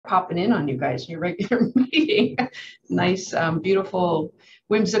popping in on you guys in your regular meeting. Nice, beautiful,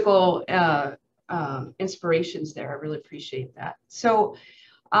 whimsical inspirations there. I really appreciate that. So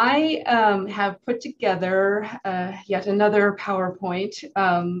I have put together yet another PowerPoint,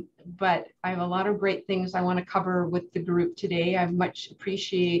 but I have a lot of great things I want to cover with the group today. I much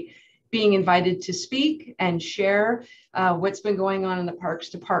appreciate being invited to speak and share what's been going on in the Parks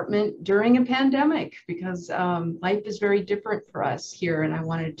Department during a pandemic, because life is very different for us here, and I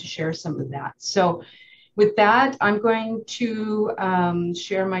wanted to share some of that. So with that, I'm going to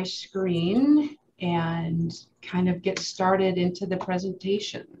share my screen and kind of get started into the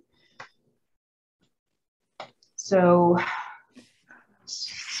presentation. So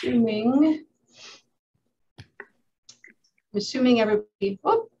assuming everybody,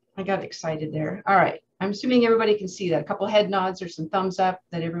 oh, I got excited there. All right, I'm assuming everybody can see that. A couple head nods or some thumbs up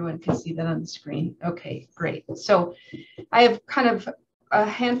that everyone can see that on the screen. Okay, great. So I have kind of a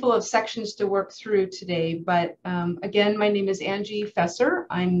handful of sections to work through today, but again, my name is Angie Feser.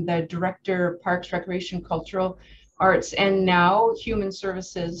 I'm the Director of Parks, Recreation, Cultural Arts, and now Human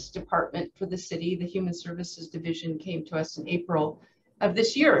Services Department for the city. The Human Services Division came to us in April of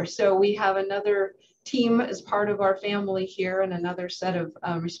this year. So we have another team as part of our family here and another set of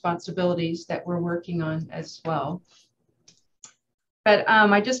responsibilities that we're working on as well. But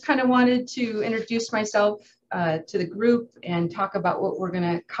I just kind of wanted to introduce myself to the group and talk about what we're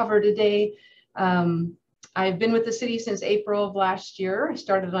going to cover today. I've been with the city since April of last year. I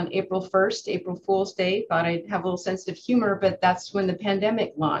started on April 1st, April Fool's Day. Thought I'd have a little sense of humor, but that's when the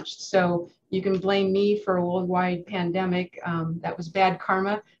pandemic launched. So you can blame me for a worldwide pandemic. That was bad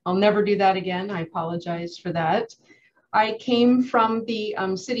karma. I'll never do that again. I apologize for that. I came from the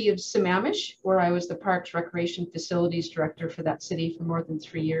city of Sammamish, where I was the Parks Recreation Facilities Director for that city for more than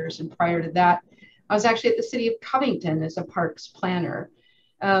 3 years. And prior to that, I was actually at the city of Covington as a parks planner.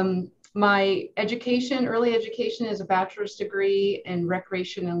 My education, early education, is a bachelor's degree in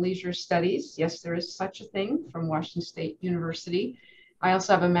recreation and leisure studies. Yes, there is such a thing, from Washington State University. I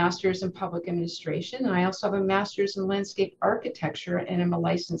also have a master's in public administration, and I also have a master's in landscape architecture, and I'm a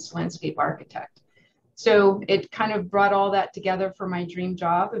licensed landscape architect. So it kind of brought all that together for my dream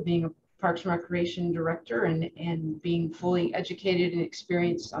job of being a Parks and Recreation Director and being fully educated and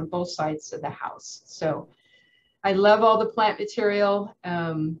experienced on both sides of the house. So I love all the plant material.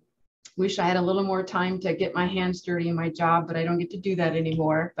 Wish I had a little more time to get my hands dirty in my job, but I don't get to do that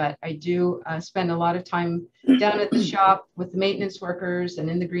anymore. But I do spend a lot of time down at the shop with the maintenance workers and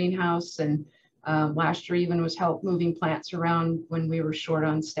in the greenhouse. And last year even was help moving plants around when we were short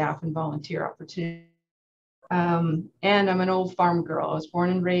on staff and volunteer opportunities. And I'm an old farm girl. I was born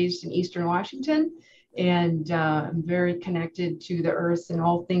and raised in Eastern Washington, and I'm very connected to the earth and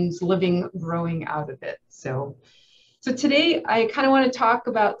all things living growing out of it. So today I kind of want to talk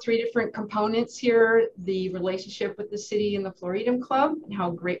about 3 different components here: the relationship with the city and the Floretum Club, and how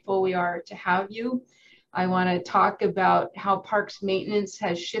grateful we are to have you. I want to talk about how parks maintenance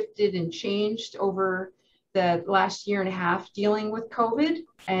has shifted and changed over the last year and a half dealing with COVID,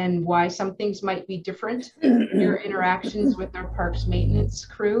 and why some things might be different in your interactions with our parks maintenance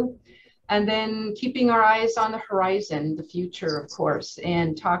crew. And then keeping our eyes on the horizon, the future, of course,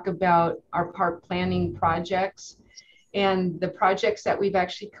 and talk about our park planning projects and the projects that we've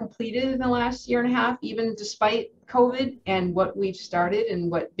actually completed in the last year and a half, even despite COVID, and what we've started and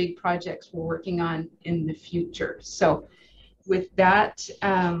what big projects we're working on in the future. So with that,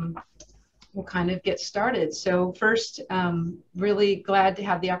 we'll kind of get started. So first, really glad to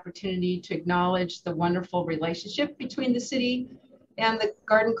have the opportunity to acknowledge the wonderful relationship between the city and the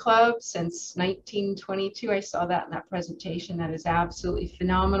Garden Club since 1922. I saw that in that presentation. That is absolutely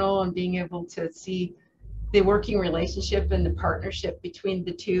phenomenal, and being able to see the working relationship and the partnership between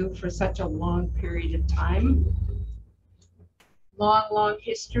the two for such a long period of time. Long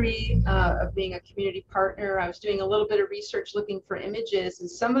history of being a community partner. I was doing a little bit of research looking for images, and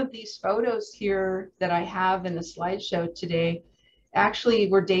some of these photos here that I have in the slideshow today actually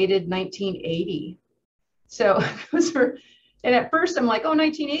were dated 1980. So those were, and at first I'm like, oh,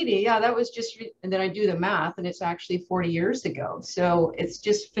 1980, yeah, that was just, and then I do the math and it's actually 40 years ago. So it's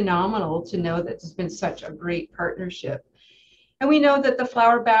just phenomenal to know that there's been such a great partnership. And we know that the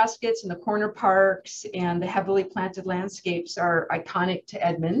flower baskets and the corner parks and the heavily planted landscapes are iconic to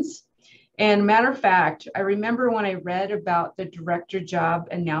Edmonds. And matter of fact, I remember when I read about the director job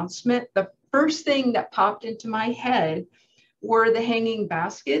announcement, the first thing that popped into my head were the hanging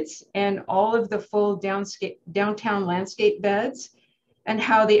baskets and all of the full downtown landscape beds, and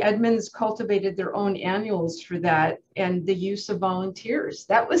how the Edmonds cultivated their own annuals for that, and the use of volunteers.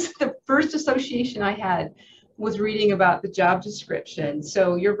 That was the first association I had was reading about the job description.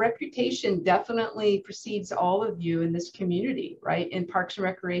 So your reputation definitely precedes all of you in this community, right? In Parks and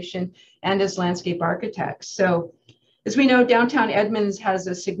Recreation and as landscape architects. So as we know, downtown Edmonds has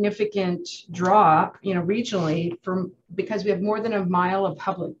a significant draw, regionally, because we have more than a mile of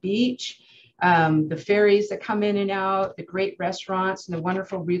public beach, the ferries that come in and out, the great restaurants and the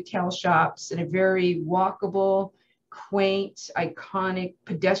wonderful retail shops, and a very walkable, quaint, iconic,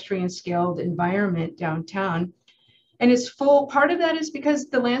 pedestrian scaled environment downtown. And it's full, part of that is because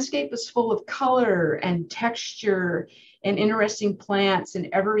the landscape is full of color and texture and interesting plants and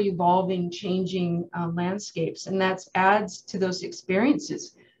ever evolving, changing landscapes. And that adds to those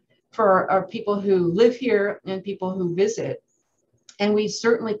experiences for our people who live here and people who visit. And we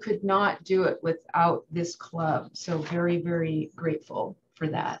certainly could not do it without this club. So very, very grateful for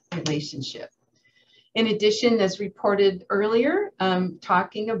that relationship. In addition, as reported earlier,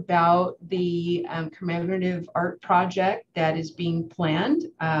 talking about the commemorative art project that is being planned.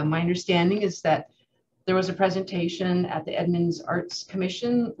 My understanding is that there was a presentation at the Edmonds Arts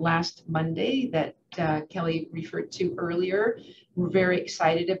Commission last Monday that Kelly referred to earlier. We're very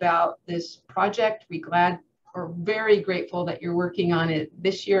excited about this project. We're very grateful that you're working on it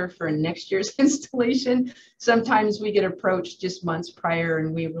this year for next year's installation. Sometimes we get approached just months prior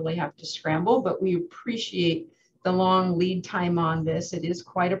and we really have to scramble, but we appreciate the long lead time on this. It is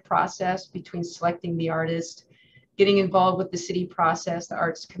quite a process between selecting the artist, getting involved with the city process, the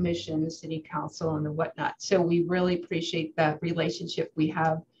Arts Commission, the City Council, and the whatnot. So we really appreciate that relationship we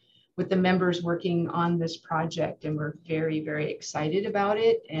have with the members working on this project, and we're very, very excited about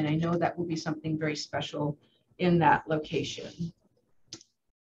it. And I know that will be something very special in that location.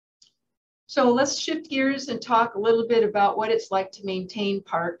 So let's shift gears and talk a little bit about what it's like to maintain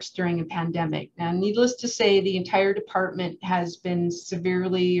parks during a pandemic. Now, needless to say, the entire department has been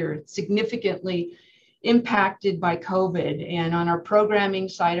severely or significantly impacted by COVID. And on our programming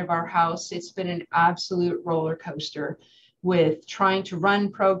side of our house, it's been an absolute roller coaster with trying to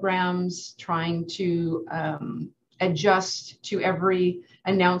run programs, trying to adjust to every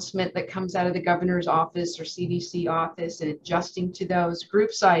announcement that comes out of the governor's office or CDC office, and adjusting to those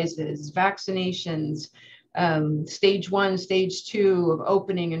group sizes, vaccinations, stage 1, stage 2 of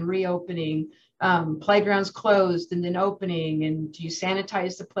opening and reopening, playgrounds closed and then opening, and do you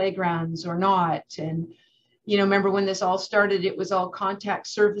sanitize the playgrounds or not? And remember when this all started, it was all contact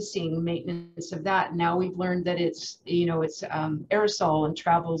servicing, maintenance of that. Now we've learned that it's aerosol and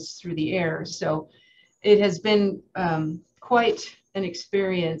travels through the air. So it has been quite an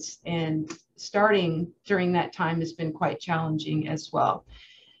experience, and starting during that time has been quite challenging as well.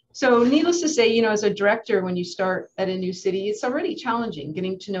 So needless to say, as a director, when you start at a new city, it's already challenging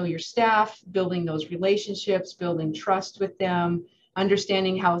getting to know your staff, building those relationships, building trust with them,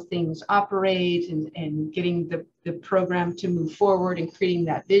 understanding how things operate, and getting the program to move forward and creating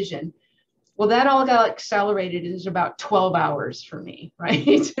that vision. Well, that all got accelerated in about 12 hours for me,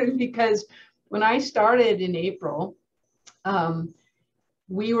 right? Because when I started in April,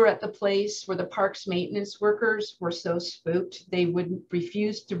 we were at the place where the parks maintenance workers were so spooked, they would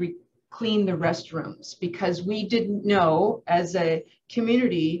refuse to clean the restrooms because we didn't know as a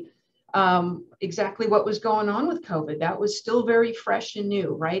community exactly what was going on with COVID. That was still very fresh and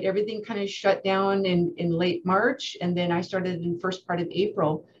new, right? Everything kind of shut down in late March, and then I started in first part of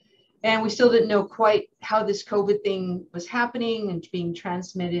April. And we still didn't know quite how this COVID thing was happening and being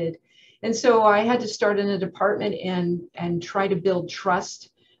transmitted. And so I had to start in a department and try to build trust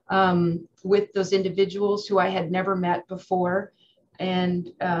with those individuals who I had never met before.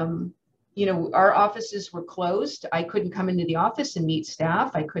 And, our offices were closed. I couldn't come into the office and meet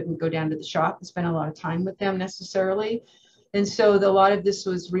staff. I couldn't go down to the shop and spend a lot of time with them necessarily. And so a lot of this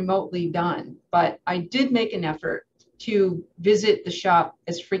was remotely done. But I did make an effort to visit the shop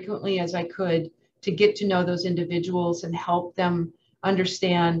as frequently as I could to get to know those individuals and help them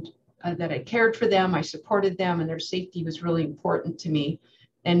understand that I cared for them, I supported them, and their safety was really important to me.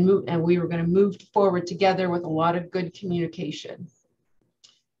 And we were going to move forward together with a lot of good communication.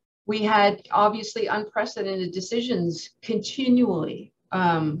 We had obviously unprecedented decisions continually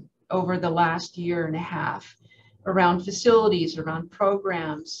over the last year and a half around facilities, around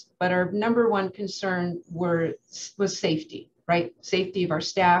programs, but our number one concern was safety, right? Safety of our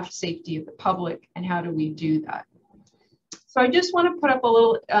staff, safety of the public, and how do we do that? So I just want to put up a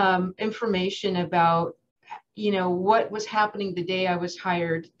little information about, what was happening the day I was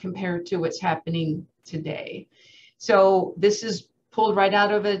hired compared to what's happening today. So this is pulled right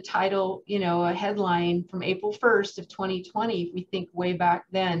out of a title, a headline from April 1st of 2020. If we think way back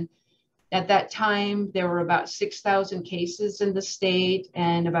then, At that time, there were about 6,000 cases in the state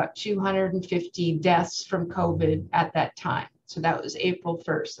and about 250 deaths from COVID at that time. So that was April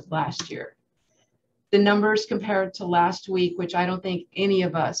 1st of last year. The numbers compared to last week, which I don't think any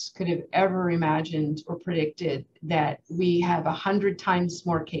of us could have ever imagined or predicted, that we have 100 times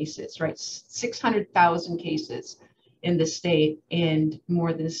more cases, right? 600,000 cases in the state and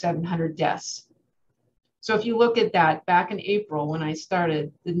more than 700 deaths. So if you look at that back in April when I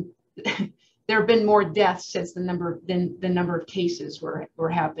started, there have been more deaths since the number of cases were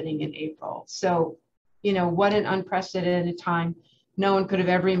happening in April. So, you know, what an unprecedented time. No one could have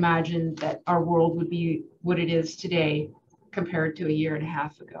ever imagined that our world would be what it is today compared to a year and a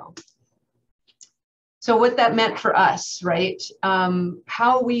half ago. So what that meant for us, right?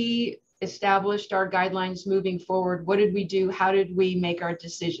 How we established our guidelines moving forward. What did we do? How did we make our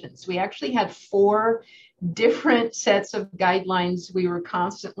decisions? We actually had 4 different sets of guidelines we were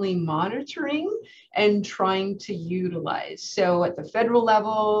constantly monitoring and trying to utilize. So at the federal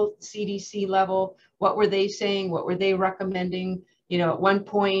level, CDC level, what were they saying? What were they recommending? You know, at one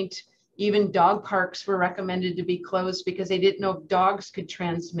point, even dog parks were recommended to be closed because they didn't know if dogs could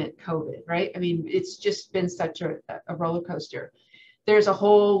transmit COVID, right? I mean, it's just been such a roller coaster. There's a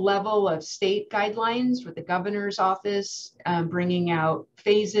whole level of state guidelines with the governor's office bringing out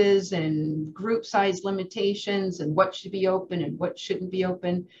phases and group size limitations and what should be open and what shouldn't be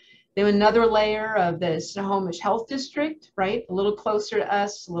open. Then another layer of the Snohomish Health District, right? A little closer to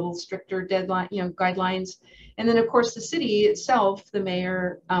us, a little stricter deadline, you know, guidelines. And then of course the city itself, the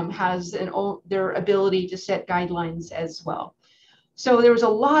mayor has their ability to set guidelines as well. So there was a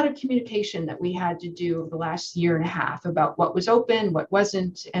lot of communication that we had to do over the last year and a half about what was open, what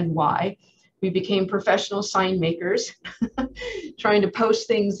wasn't, and why. We became professional sign makers, trying to post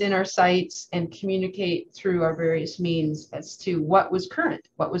things in our sites and communicate through our various means as to what was current,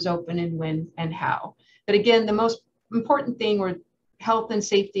 what was open and when and how. But again, the most important thing were health and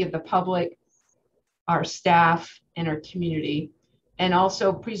safety of the public, our staff, and our community, and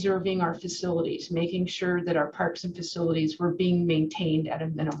also preserving our facilities, making sure that our parks and facilities were being maintained at a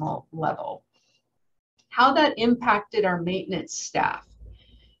minimal level. How that impacted our maintenance staff.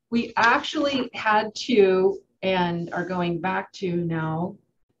 We actually had to, and are going back to now,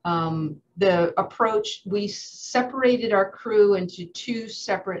 the approach, we separated our crew into 2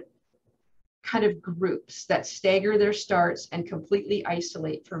 separate kind of groups that stagger their starts and completely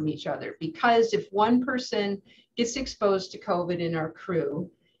isolate from each other. Because if one person gets exposed to COVID in our crew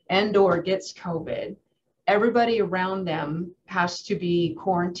and or gets COVID, everybody around them has to be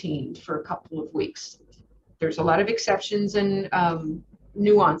quarantined for a couple of weeks. There's a lot of exceptions and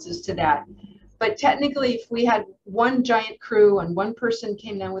nuances to that. But technically, if we had one giant crew and one person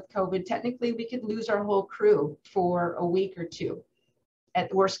came down with COVID, technically we could lose our whole crew for a week or 2 at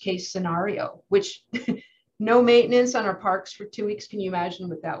the worst case scenario, which no maintenance on our parks for 2 weeks. Can you imagine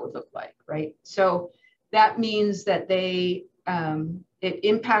what that would look like, right? So that means that it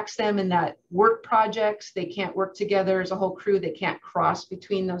impacts them in that work projects. They can't work together as a whole crew. They can't cross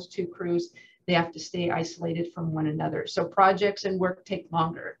between those 2 crews. They have to stay isolated from one another. So projects and work take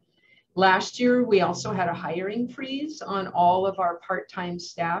longer. Last year, we also had a hiring freeze on all of our part-time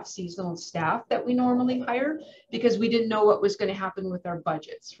staff, seasonal staff that we normally hire, because we didn't know what was going to happen with our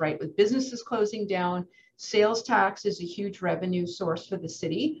budgets, right? With businesses closing down, sales tax is a huge revenue source for the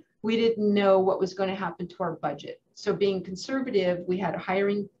city. We didn't know what was going to happen to our budget. So being conservative, we had a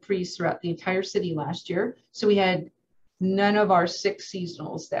hiring freeze throughout the entire city last year. So we had none of our 6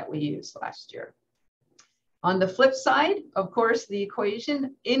 seasonals that we used last year. On the flip side, of course, the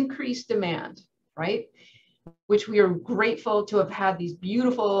equation, increased demand, right? Which we are grateful to have had these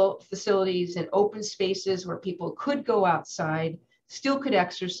beautiful facilities and open spaces where people could go outside, still could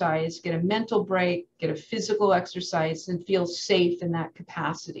exercise, get a mental break, get a physical exercise, and feel safe in that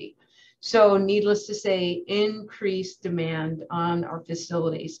capacity. So needless to say, increased demand on our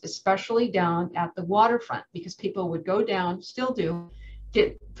facilities, especially down at the waterfront, because people would go down, still do,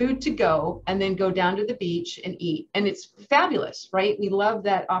 get food to go, and then go down to the beach and eat. And it's fabulous, right? We love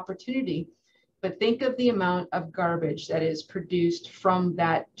that opportunity. But think of the amount of garbage that is produced from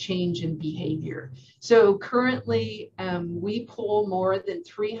that change in behavior. So currently, we pull more than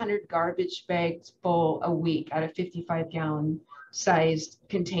 300 garbage bags full a week out of 55-gallon sized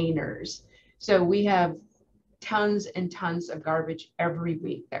containers. So we have tons and tons of garbage every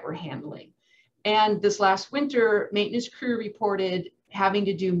week that we're handling. And this last winter, maintenance crew reported having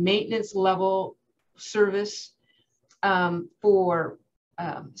to do maintenance level service for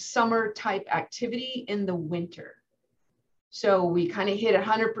summer type activity in the winter. So we kind of hit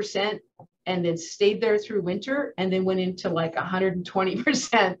 100% and then stayed there through winter, and then went into like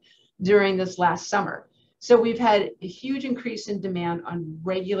 120% during this last summer. So we've had a huge increase in demand on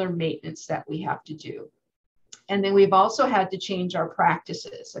regular maintenance that we have to do. And then we've also had to change our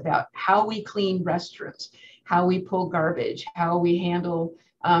practices about how we clean restrooms, how we pull garbage, how we handle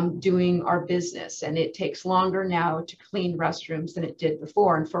doing our business. And it takes longer now to clean restrooms than it did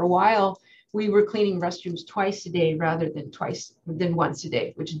before. And for a while, we were cleaning restrooms twice a day rather than once a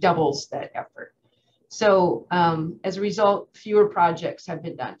day, which doubles that effort. So as a result, fewer projects have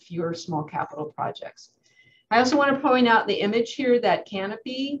been done, fewer small capital projects. I also want to point out the image here, that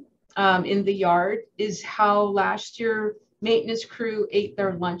canopy in the yard is how last year maintenance crew ate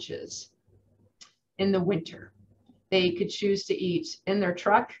their lunches in the winter. They could choose to eat in their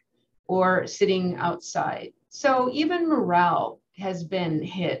truck or sitting outside. So even morale has been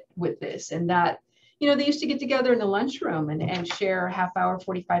hit with this, and that, you know, they used to get together in the lunchroom and share a half hour,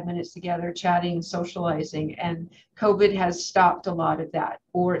 45 minutes together, chatting, socializing, and COVID has stopped a lot of that,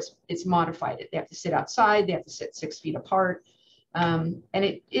 or it's modified it. They have to sit outside, they have to sit 6 feet apart, and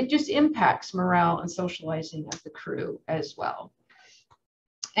it just impacts morale and socializing of the crew as well.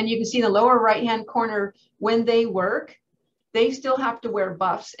 And you can see in the lower right-hand corner, when they work, they still have to wear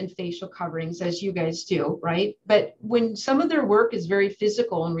buffs and facial coverings, as you guys do, right? But when some of their work is very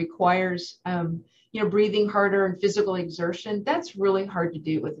physical and requires, you know, breathing harder and physical exertion, that's really hard to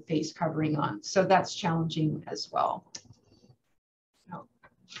do with a face covering on. So that's challenging as well. Oh,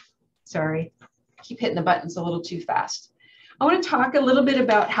 sorry, I keep hitting the buttons a little too fast. I want to talk a little bit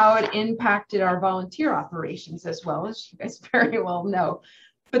about how it impacted our volunteer operations as well, as you guys very well know.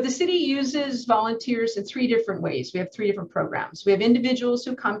 But the city uses volunteers in 3 different ways. We have 3 different programs. We have individuals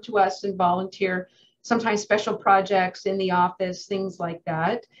who come to us and volunteer, sometimes special projects in the office, things like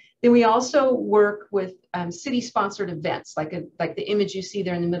that. Then we also work with city-sponsored events, like the image you see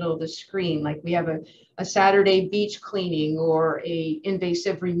there in the middle of the screen. Like we have a Saturday beach cleaning or a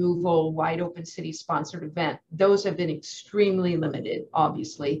invasive removal, wide open city-sponsored event. Those have been extremely limited,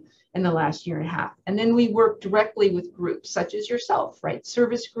 obviously, in the last year and a half. And then we work directly with groups such as yourself, right?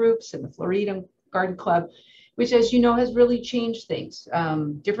 Service groups and the Floretum Garden Club, which, as you know, has really changed things.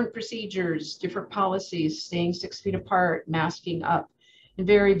 Different procedures, different policies, staying 6 feet apart, masking up, and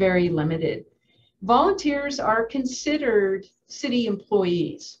very, very limited. Volunteers are considered city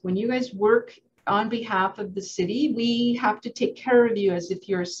employees. When you guys work on behalf of the city, we have to take care of you as if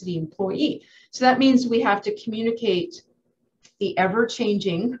you're a city employee. So that means we have to communicate the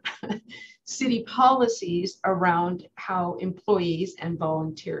ever-changing city policies around how employees and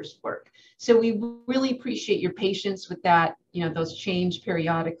volunteers work. So we really appreciate your patience with that. You know, those change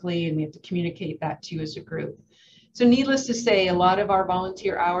periodically, and we have to communicate that to you as a group. So needless to say, a lot of our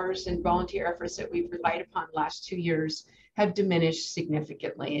volunteer hours and volunteer efforts that we've relied upon the last 2 years have diminished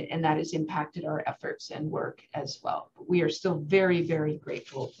significantly, and that has impacted our efforts and work as well. But we are still very, very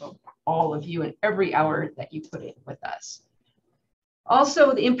grateful for all of you and every hour that you put in with us.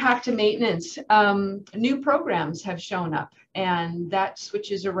 Also, the impact to maintenance. New programs have shown up, and that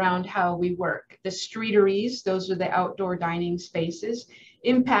switches around how we work. The streeteries, those are the outdoor dining spaces,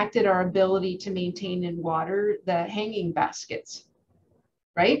 impacted our ability to maintain and water the hanging baskets,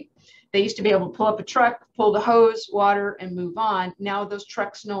 right? They used to be able to pull up a truck, pull the hose, water, and move on. Now those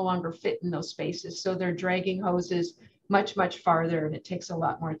trucks no longer fit in those spaces, so they're dragging hoses much, much farther, and it takes a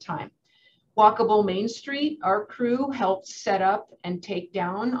lot more time. Walkable Main Street, our crew helped set up and take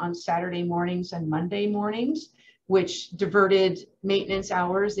down on Saturday mornings and Monday mornings, which diverted maintenance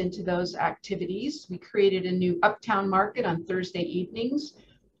hours into those activities. We created a new Uptown Market on Thursday evenings,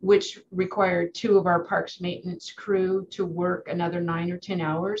 which required 2 of our parks maintenance crew to work another 9 or 10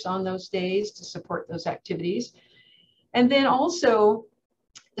 hours on those days to support those activities. And then also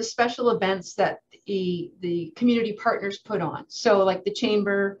the special events that the community partners put on. So like the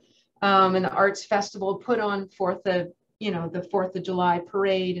Chamber, and the Arts Festival put on the 4th of July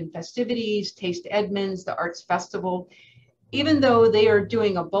parade and festivities, Taste Edmonds, the Arts Festival. Even though they are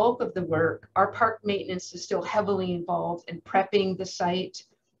doing a bulk of the work, our park maintenance is still heavily involved in prepping the site,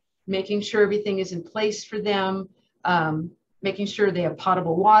 making sure everything is in place for them, making sure they have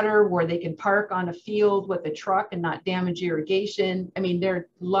potable water where they can park on a field with a truck and not damage irrigation. I mean, there are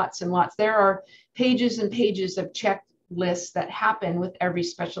lots and lots. There are pages and pages of checklists that happen with every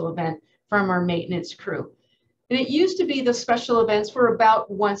special event from our maintenance crew. And it used to be the special events were about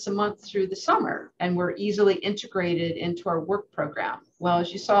once a month through the summer and were easily integrated into our work program. Well,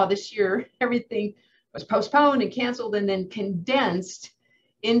 as you saw this year, everything was postponed and canceled and then condensed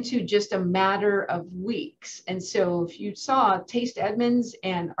into just a matter of weeks. And so if you saw, Taste Edmonds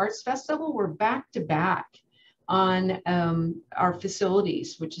and Arts Festival were back to back on our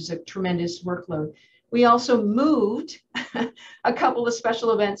facilities, which is a tremendous workload. We also moved a couple of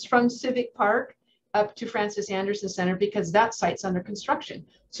special events from Civic Park up to Francis Anderson Center because that site's under construction.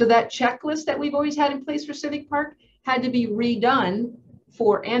 So that checklist that we've always had in place for Civic Park had to be redone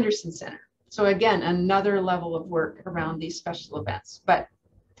for Anderson Center. So again, another level of work around these special events, but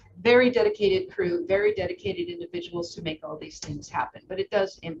very dedicated crew, very dedicated individuals to make all these things happen, but it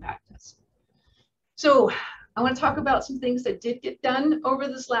does impact us. So I want to talk about some things that did get done over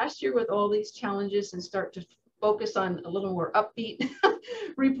this last year with all these challenges and start to focus on a little more upbeat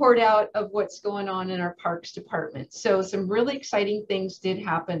report out of what's going on in our parks department. So some really exciting things did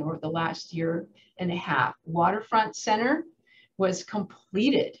happen over the last year and a half. Waterfront Center was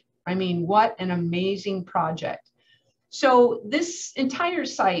completed. I mean, what an amazing project. So this entire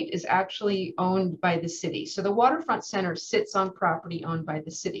site is actually owned by the city. So the Waterfront Center sits on property owned by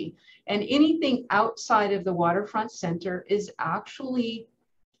the city, and anything outside of the Waterfront Center is actually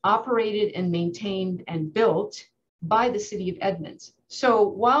operated and maintained and built by the city of Edmonds. So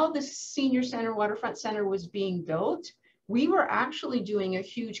while the Senior Center, Waterfront Center was being built, we were actually doing a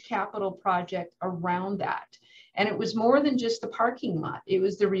huge capital project around that. And it was more than just the parking lot. It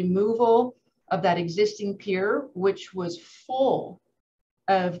was the removal of that existing pier, which was full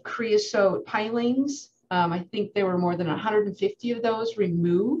of creosote pilings. I think there were more than 150 of those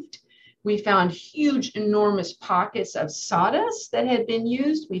removed. We found huge, enormous pockets of sawdust that had been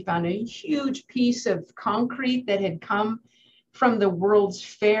used. We found a huge piece of concrete that had come from the World's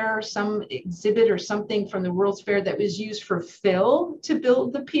Fair, some exhibit or something from the World's Fair that was used for fill to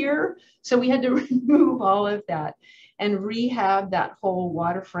build the pier. So we had to remove all of that and rehab that whole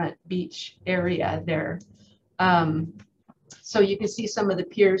waterfront beach area there. So you can see some of the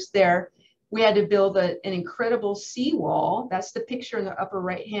piers there. We had to build an incredible seawall. That's the picture in the upper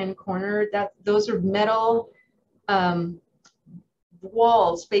right-hand corner. Those are metal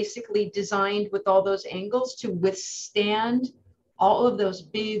walls, basically designed with all those angles to withstand all of those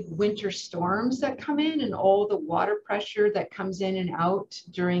big winter storms that come in and all the water pressure that comes in and out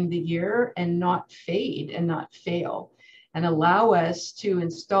during the year and not fade and not fail, and allow us to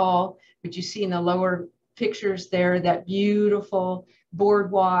install what you see in the lower pictures there, that beautiful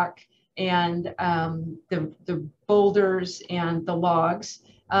boardwalk and the boulders and the logs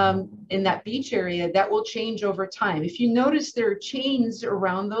in that beach area that will change over time. If you notice, there are chains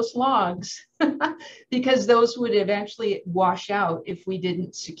around those logs because those would eventually wash out if we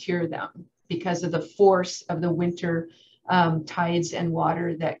didn't secure them because of the force of the winter tides and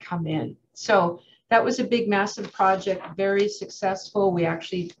water that come in. So that was a big, massive project, very successful. We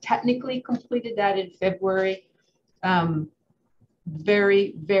actually technically completed that in February.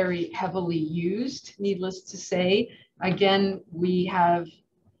 Very, very heavily used, needless to say. Again, we have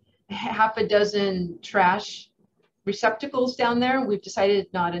half a dozen trash receptacles down there. We've decided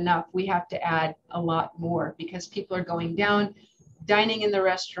not enough. We have to add a lot more because people are going down, dining in the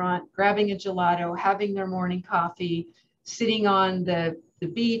restaurant, grabbing a gelato, having their morning coffee, sitting on the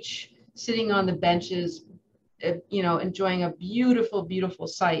beach, sitting on the benches, you know, enjoying a beautiful, beautiful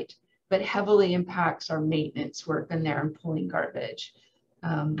sight, but heavily impacts our maintenance work in there and pulling garbage.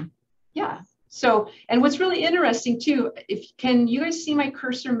 Yeah. So, and what's really interesting too, can you guys see my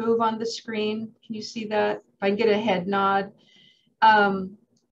cursor move on the screen? Can you see that? If I can get a head nod.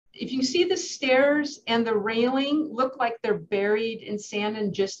 If you see the stairs and the railing look like they're buried in sand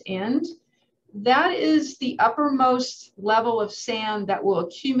and just end, that is the uppermost level of sand that will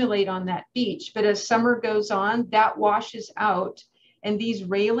accumulate on that beach. But as summer goes on, that washes out, and these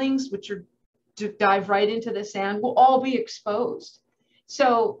railings, which are to dive right into the sand, will all be exposed.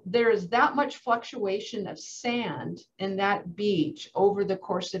 So there is that much fluctuation of sand in that beach over the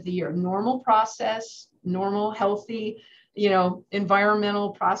course of the year. Normal process, normal, healthy, you know,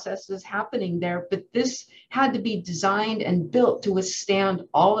 environmental processes happening there, but this had to be designed and built to withstand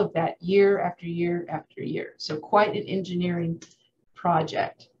all of that year after year after year. So quite an engineering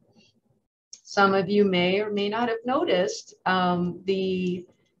project. Some of you may or may not have noticed the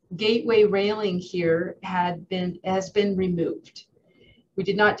gateway railing here has been removed. We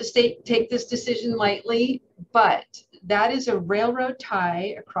did not just take this decision lightly, but that is a railroad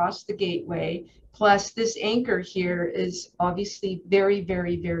tie across the gateway. Plus this anchor here is obviously very,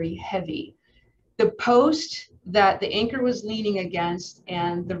 very, very heavy. The post that the anchor was leaning against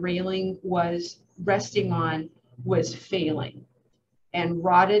and the railing was resting on was failing and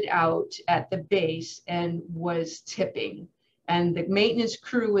rotted out at the base and was tipping. And the maintenance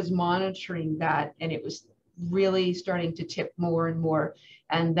crew was monitoring that, and it was really starting to tip more and more,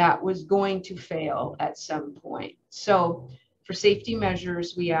 and that was going to fail at some point. So for safety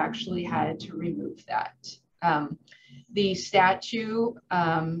measures, we actually had to remove that. The statue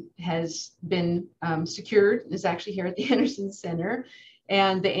has been secured, is actually here at the Anderson Center.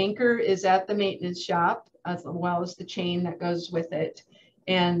 And the anchor is at the maintenance shop, as well as the chain that goes with it.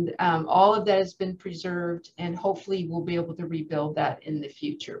 And all of that has been preserved, and hopefully we'll be able to rebuild that in the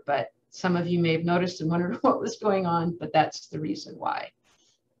future. But some of you may have noticed and wondered what was going on, but that's the reason why.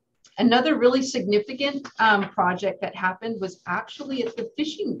 Another really significant project that happened was actually at the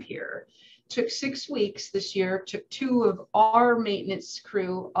fishing pier. Took 6 weeks this year, took 2 of our maintenance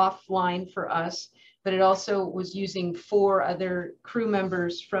crew offline for us, but it also was using 4 other crew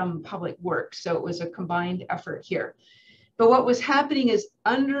members from Public Works. So it was a combined effort here. But what was happening is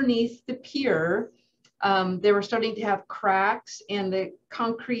underneath the pier, they were starting to have cracks and the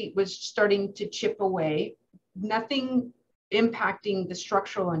concrete was starting to chip away. Nothing impacting the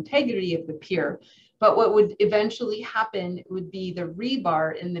structural integrity of the pier. But what would eventually happen would be the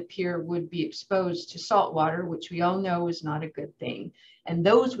rebar in the pier would be exposed to salt water, which we all know is not a good thing. And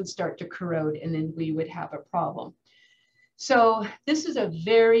those would start to corrode, and then we would have a problem. So this is a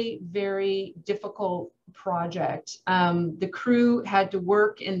very, very difficult project. The crew had to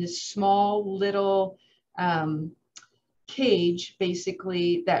work in this small little cage,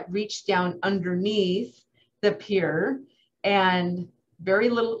 basically, that reached down underneath the pier, and very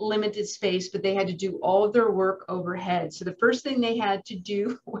little limited space, but they had to do all of their work overhead. So the first thing they had to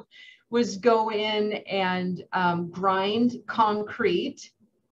do was go in and grind concrete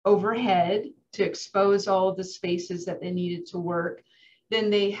overhead to expose all of the spaces that they needed to work. Then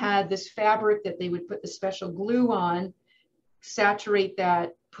they had this fabric that they would put the special glue on, saturate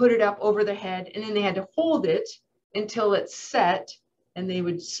that, put it up over the head, and then they had to hold it until it's set, and they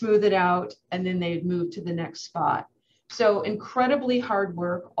would smooth it out, and then they'd move to the next spot. So incredibly hard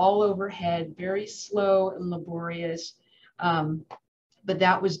work all overhead, very slow and laborious, but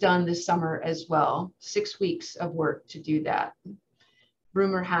that was done this summer as well. 6 weeks of work to do that.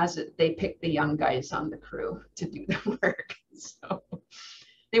 Rumor has it they picked the young guys on the crew to do the work. So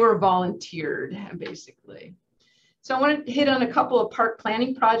they were volunteered, basically. So I want to hit on a couple of park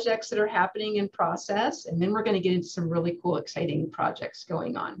planning projects that are happening in process, and then we're going to get into some really cool, exciting projects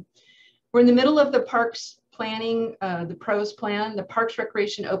going on. We're in the middle of the parks planning, the PROS plan, the Parks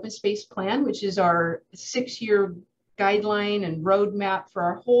Recreation Open Space Plan, which is our 6-year guideline and roadmap for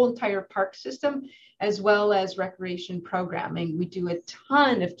our whole entire park system, as well as recreation programming. We do a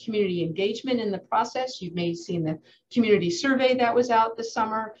ton of community engagement in the process. You may have seen the community survey that was out this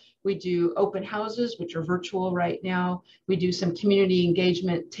summer. We do open houses, which are virtual right now. We do some community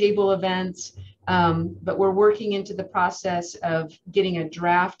engagement table events, but we're working into the process of getting a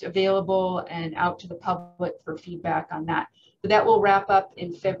draft available and out to the public for feedback on that. But that will wrap up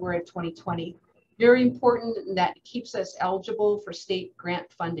in February of 2020. Very important, that keeps us eligible for state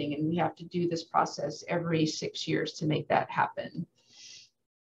grant funding, and we have to do this process every 6 years to make that happen.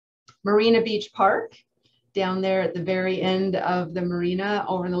 Marina Beach Park, down there at the very end of the marina,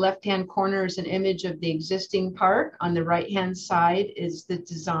 over in the left-hand corner is an image of the existing park. On the right-hand side is the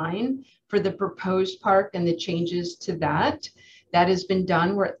design for the proposed park and the changes to that. That has been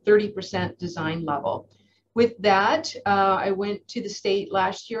done. We're at 30% design level. With that, I went to the state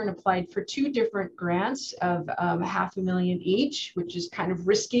last year and applied for 2 different grants of $500,000 each, which is kind of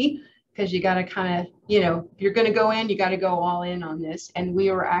risky because you got to kind of, you know, if you're going to go in, you got to go all in on this. And we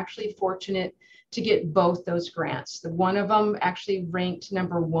were actually fortunate to get both those grants. The one of them actually ranked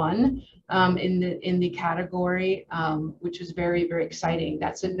 #1 in the category, which was very, very exciting.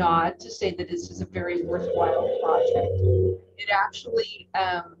 That's a nod to say that this is a very worthwhile project. It actually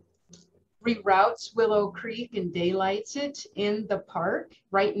reroutes Willow Creek and daylights it in the park.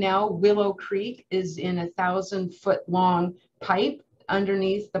 Right now, Willow Creek is in a 1,000-foot long pipe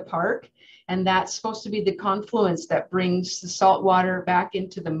underneath the park, and that's supposed to be the confluence that brings the salt water back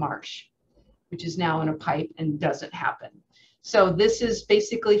into the marsh, which is now in a pipe and doesn't happen. So this is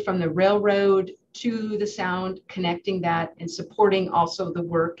basically from the railroad to the sound, connecting that and supporting also the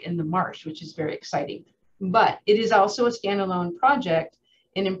work in the marsh, which is very exciting. But it is also a standalone project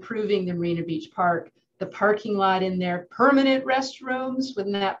in improving the Marina Beach Park, the parking lot in there, permanent restrooms,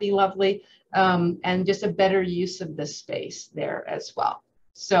 wouldn't that be lovely? And just a better use of the space there as well.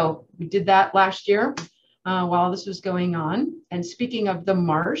 So we did that last year while this was going on. And speaking of the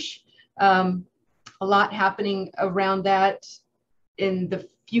marsh, a lot happening around that in the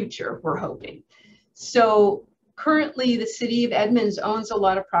future, we're hoping. So currently, the city of Edmonds owns a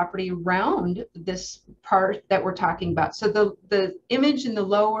lot of property around this part that we're talking about. So the image in the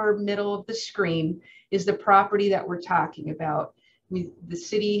lower middle of the screen is the property that we're talking about. The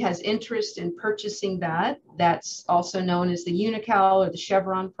city has interest in purchasing that. That's also known as the Unical or the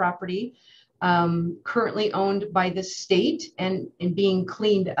Chevron property. currently owned by the state and being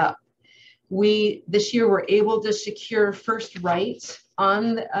cleaned up. This year were able to secure first rights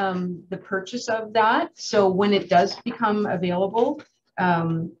on the purchase of that. So when it does become available,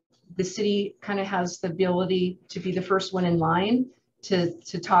 the city kind of has the ability to be the first one in line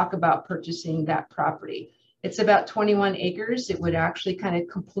to talk about purchasing that property. It's about 21 acres. It would actually kind of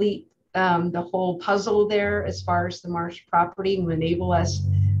complete the whole puzzle there as far as the marsh property and enable us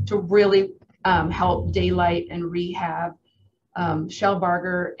to really help daylight and rehab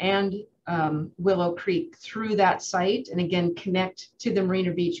Shellbarger and Willow Creek through that site, and again connect to the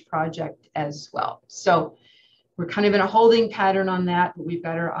Marina Beach project as well. So we're kind of in a holding pattern on that, but we've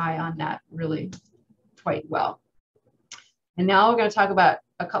got our eye on that really quite well. And now we're going to talk about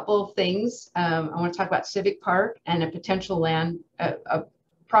a couple of things. I want to talk about Civic Park and a potential land, a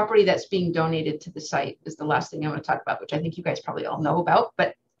property that's being donated to the site is the last thing I want to talk about, which I think you guys probably all know about,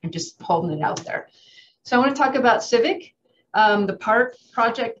 but I'm just holding it out there. So I want to talk about Civic. The park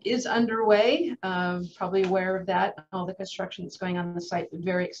project is underway, probably aware of that, all the construction that's going on the site, a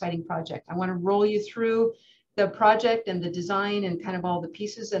very exciting project. I want to roll you through the project and the design and kind of all the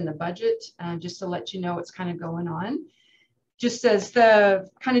pieces and the budget, just to let you know what's kind of going on. Just as the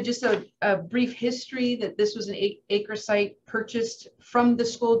kind of just a brief history, that this was an 8-acre site purchased from the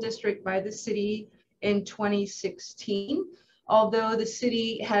school district by the city in 2016, although the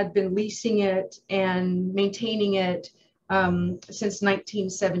city had been leasing it and maintaining it since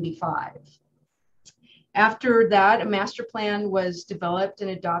 1975. After that, a master plan was developed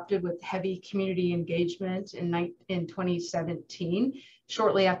and adopted with heavy community engagement in 2017.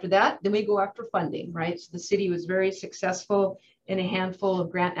 Shortly after that, then we go after funding, right? So the city was very successful in a handful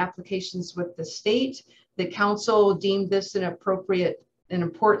of grant applications with the state. The council deemed this an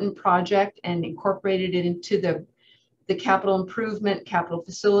important project and incorporated it into the capital improvement, capital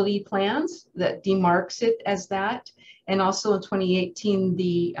facility plans that demarks it as that. And also in 2018,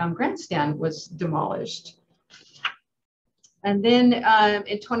 the grandstand was demolished. And then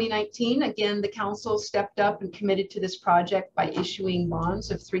in 2019, again, the council stepped up and committed to this project by issuing bonds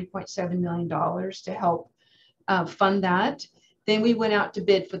of $3.7 million to help fund that. Then we went out to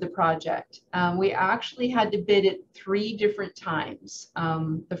bid for the project. We actually had to bid it 3 different times.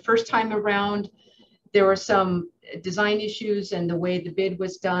 The first time around, there were some design issues and the way the bid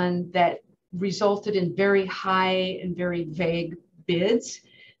was done that resulted in very high and very vague bids.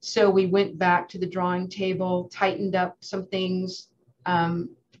 So we went back to the drawing table, tightened up some things, kind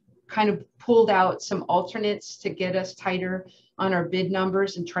of pulled out some alternates to get us tighter on our bid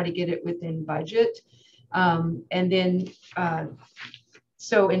numbers and try to get it within budget. And then,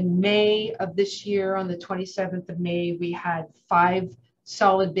 so in May of this year, on the 27th of May, we had 5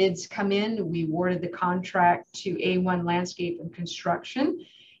 solid bids come in. We awarded the contract to A1 Landscape and Construction,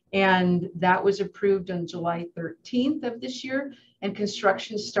 and that was approved on July 13th of this year, and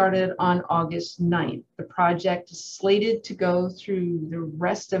construction started on August 9th. The project is slated to go through the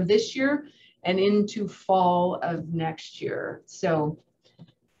rest of this year and into fall of next year. So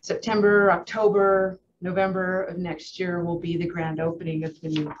September, October, November of next year will be the grand opening of the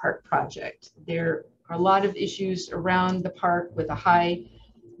new park project. There are a lot of issues around the park with a high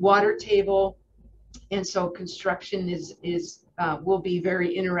water table, and so construction will be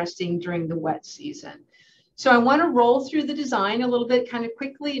very interesting during the wet season. So I want to roll through the design a little bit kind of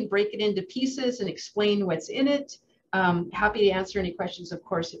quickly and break it into pieces and explain what's in it. Happy to answer any questions, of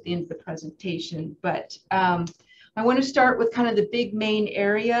course, at the end of the presentation, but I want to start with kind of the big main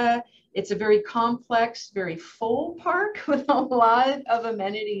area. It's a very complex, very full park with a lot of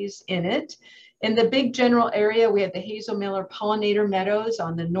amenities in it. In the big general area, we have the Hazel Miller Pollinator Meadows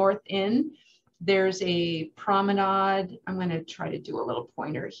on the north end. There's a promenade. I'm going to try to do a little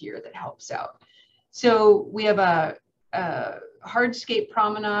pointer here that helps out. So we have a hardscape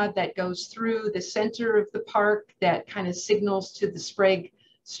promenade that goes through the center of the park that kind of signals to the Sprague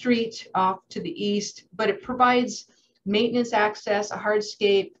Street off to the east, but it provides maintenance access, a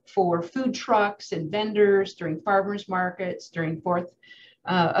hardscape for food trucks and vendors during farmers markets, during 4th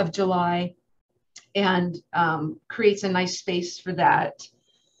of July, and creates a nice space for that.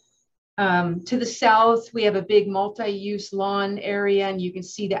 To the south, we have a big multi-use lawn area, and you can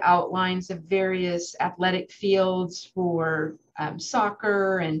see the outlines of various athletic fields for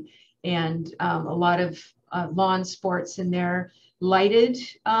soccer and a lot of lawn sports in there. Lighted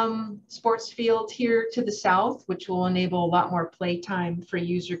sports field here to the south, which will enable a lot more playtime for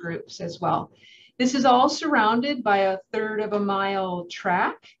user groups as well. This is all surrounded by a 1/3 of a mile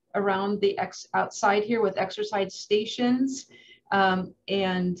track around the outside here with exercise stations,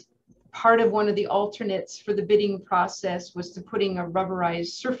 and part of one of the alternates for the bidding process was to putting a rubberized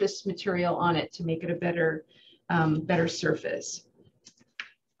surface material on it to make it a better, better surface.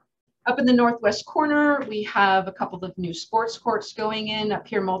 Up in the northwest corner, we have a couple of new sports courts going in. Up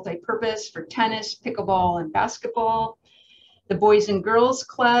here, multi-purpose for tennis, pickleball, and basketball. The Boys and Girls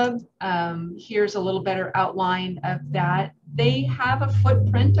Club, here's a little better outline of that. They have a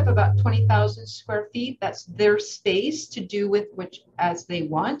footprint of about 20,000 square feet. That's their space to do with which as they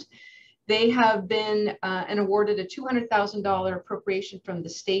want. They have been and awarded a $200,000 appropriation from the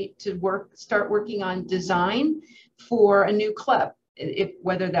state to start working on design for a new club.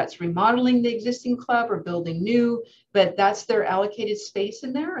 Whether that's remodeling the existing club or building new, but that's their allocated space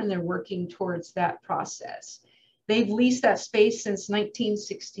in there, and they're working towards that process. They've leased that space since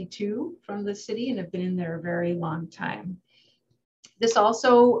 1962 from the city and have been in there a very long time. This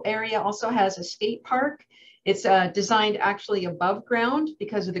area also has a skate park. It's designed actually above ground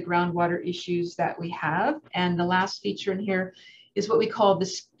because of the groundwater issues that we have. And the last feature in here is what we call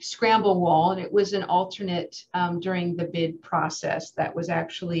the scramble wall. And it was an alternate during the bid process that was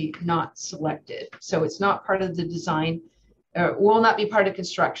actually not selected. So it's not part of the design, will not be part of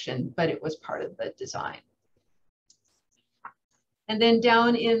construction, but it was part of the design. And then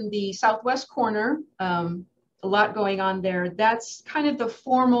down in the southwest corner, a lot going on there. That's kind of the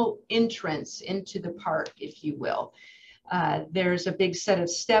formal entrance into the park, if you will. There's a big set of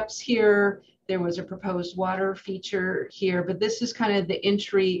steps here. There was a proposed water feature here, but this is kind of the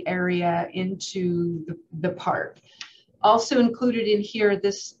entry area into the park. Also included in here,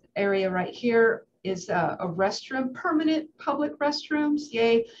 this area right here is a restroom, permanent public restrooms,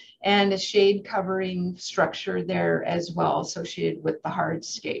 yay, and a shade covering structure there as well associated with the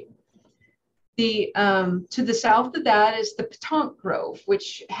hardscape. To the south of that is the Petanque Grove,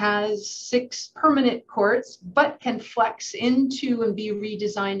 which has 6 permanent courts, but can flex into and be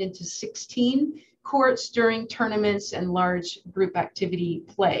redesigned into 16 courts during tournaments and large group activity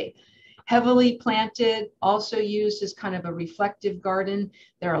play. Heavily planted, also used as kind of a reflective garden.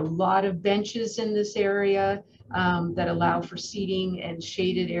 There are a lot of benches in this area that allow for seating and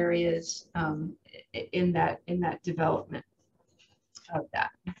shaded areas in that development of that.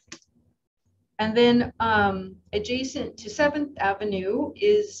 And then adjacent to 7th Avenue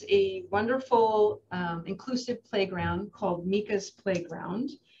is a wonderful inclusive playground called Mika's Playground.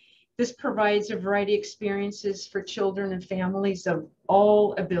 This provides a variety of experiences for children and families of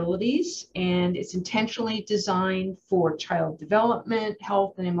all abilities, and it's intentionally designed for child development,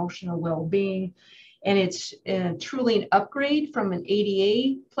 health, and emotional well-being. And it's truly an upgrade from an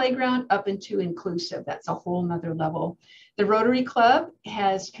ADA playground up into inclusive. That's a whole nother level. The Rotary Club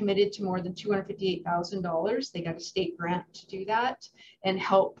has committed to more than $258,000. They got a state grant to do that and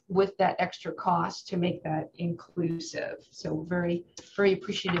help with that extra cost to make that inclusive. So very, very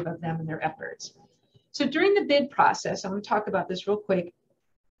appreciative of them and their efforts. So during the bid process, I'm going to talk about this real quick.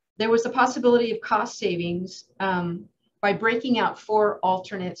 There was the possibility of cost savings by breaking out 4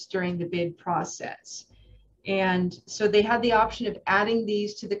 alternates during the bid process. And so they had the option of adding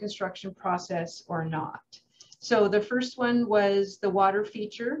these to the construction process or not. So the first one was the water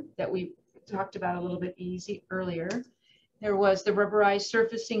feature that we talked about a little bit earlier. There was the rubberized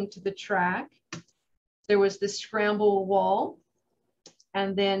surfacing to the track. There was the scramble wall.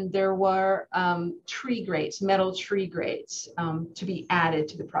 And then there were tree grates, metal tree grates to be added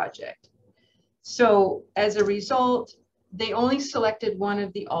to the project. So as a result, they only selected one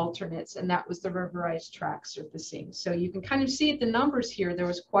of the alternates, and that was the rubberized track surfacing. So you can kind of see the numbers here. There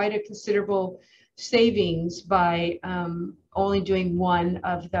was quite a considerable savings by only doing one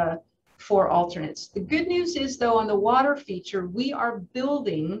of the 4 alternates. The good news is, though, on the water feature, we are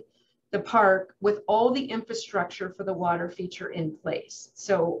building the park with all the infrastructure for the water feature in place.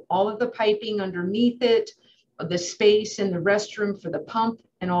 So all of the piping underneath it, the space in the restroom for the pump,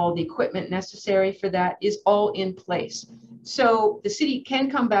 and all the equipment necessary for that is all in place. So the city can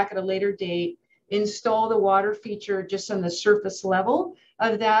come back at a later date, install the water feature just on the surface level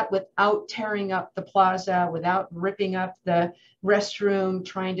of that without tearing up the plaza, without ripping up the restroom,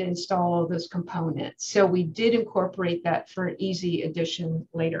 trying to install all those components. So we did incorporate that for an easy addition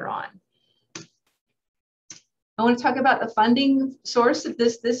later on. I want to talk about the funding source of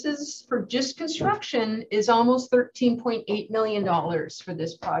this. This is for just construction is almost $13.8 million for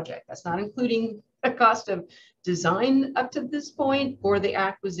this project. That's not including the cost of design up to this point or the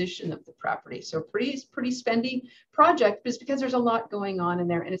acquisition of the property. So pretty spendy project, just because there's a lot going on in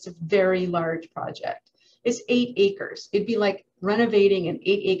there, and it's a very large project. It's 8 acres. It'd be like renovating an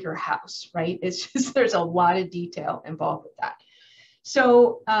 8-acre house, right? It's just, there's a lot of detail involved with that.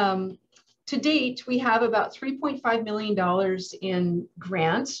 So to date, we have about $3.5 million in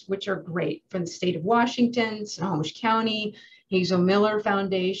grants, which are great, from the state of Washington, Snohomish County, Hazel Miller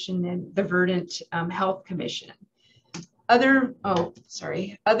Foundation, and the Verdant Health Commission. Other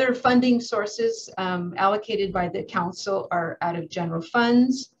funding sources allocated by the council are out of general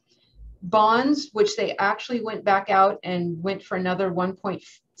funds, bonds, which they actually went back out and went for another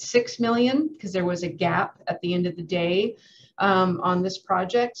 1.6 million because there was a gap at the end of the day on this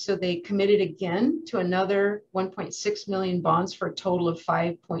project. So they committed again to another 1.6 million bonds for a total of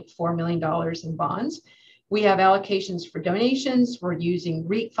 $5.4 million in bonds. We have allocations for donations. We're using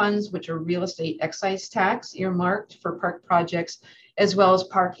REIT funds, which are real estate excise tax, earmarked for park projects, as well as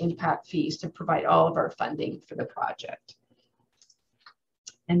park impact fees to provide all of our funding for the project.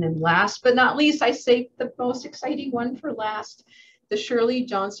 And then last but not least, I saved the most exciting one for last, the Shirley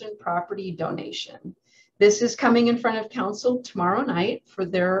Johnson property donation. This is coming in front of council tomorrow night for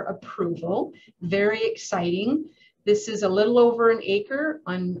their approval. Very exciting. This is a little over an acre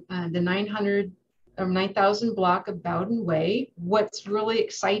on the 9,000 block of Bowden Way. What's really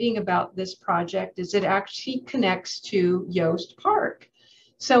exciting about this project is it actually connects to Yost Park.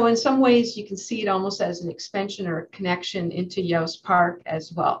 So in some ways, you can see it almost as an expansion or a connection into Yost Park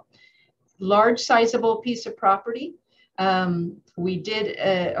as well. Large, sizable piece of property. We did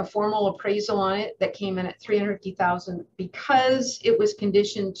a formal appraisal on it that came in at $350,000 because it was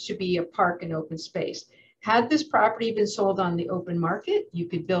conditioned to be a park and open space. Had this property been sold on the open market, you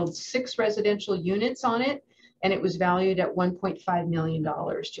could build 6 residential units on it, and it was valued at $1.5 million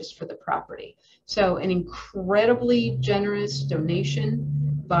just for the property. So an incredibly generous donation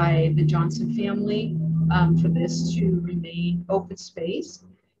by the Johnson family for this to remain open space.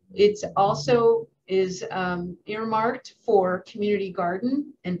 It's also is earmarked for community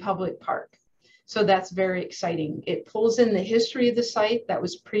garden and public park. So that's very exciting. It pulls in the history of the site that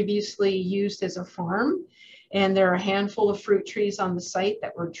was previously used as a farm. And there are a handful of fruit trees on the site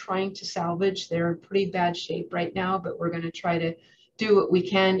that we're trying to salvage. They're in pretty bad shape right now, but we're going to try to do what we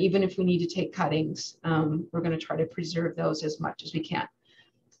can, even if we need to take cuttings. We're going to try to preserve those as much as we can.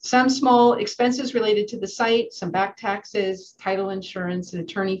 Some small expenses related to the site, some back taxes, title insurance, and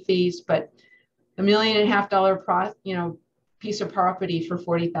attorney fees, but $1.5 million piece of property for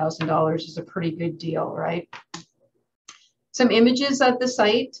 $40,000 is a pretty good deal, right? Some images of the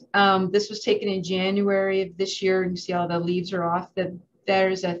site. This was taken in January of this year. You see all the leaves are off.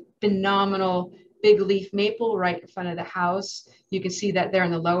 There's a phenomenal big leaf maple right in front of the house. You can see that there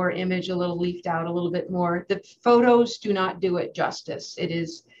in the lower image, a little leafed out a little bit more. The photos do not do it justice. It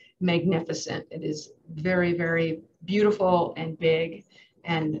is magnificent. It is very, very beautiful and big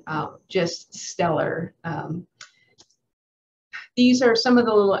and just stellar. These are some of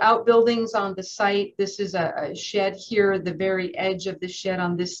the little outbuildings on the site. This is a shed here, the very edge of the shed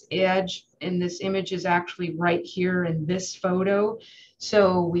on this edge. And this image is actually right here in this photo.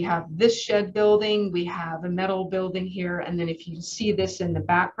 So we have this shed building, we have a metal building here. And then if you see this in the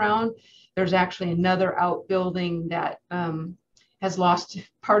background, there's actually another outbuilding that has lost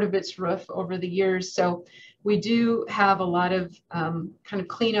part of its roof over the years. So we do have a lot of kind of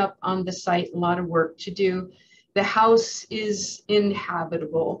cleanup on the site, a lot of work to do. The house is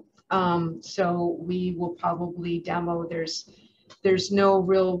inhabitable, so we will probably demo. There's no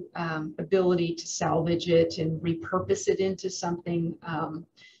real ability to salvage it and repurpose it into something,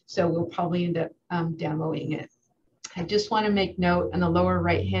 so we'll probably end up demoing it. I just want to make note in the lower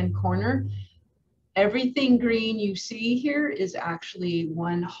right-hand corner, everything green you see here is actually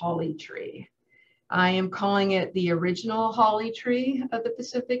one holly tree. I am calling it the original holly tree of the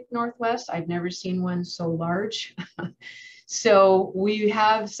Pacific Northwest. I've never seen one so large. So we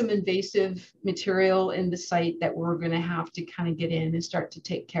have some invasive material in the site that we're going to have to kind of get in and start to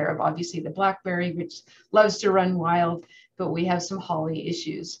take care of. Obviously the blackberry, which loves to run wild, but we have some holly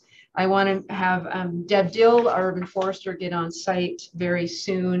issues. I want to have Deb Dill, our urban forester, get on site very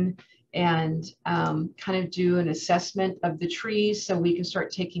soon and kind of do an assessment of the trees so we can start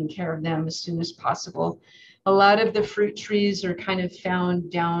taking care of them as soon as possible. A lot of the fruit trees are kind of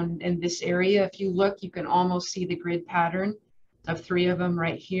found down in this area. If you look, you can almost see the grid pattern of 3 of them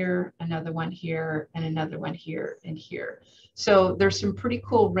right here, another one here, and another one here and here. So there's some pretty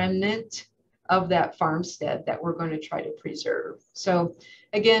cool remnant of that farmstead that we're going to try to preserve. So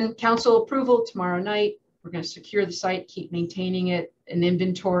again, council approval tomorrow night. We're going to secure the site, keep maintaining it, an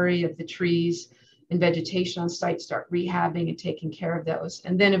inventory of the trees and vegetation on site, start rehabbing and taking care of those.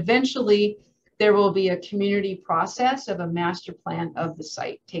 And then eventually there will be a community process of a master plan of the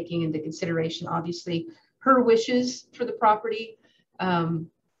site, taking into consideration, obviously, her wishes for the property,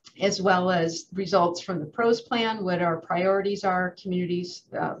 as well as results from the pros plan, what our priorities are, communities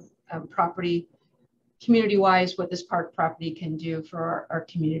property, community-wise, what this park property can do for our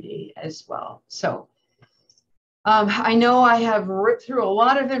community as well. So I know I have ripped through a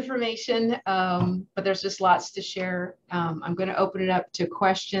lot of information, but there's just lots to share. I'm going to open it up to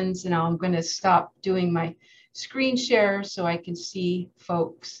questions, and I'm going to stop doing my screen share so I can see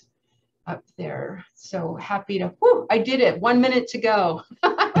folks up there. So happy to, whew, I did it, 1 minute to go.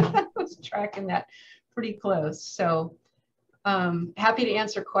 I was tracking that pretty close. So happy to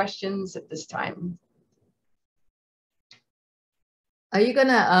answer questions at this time. Are you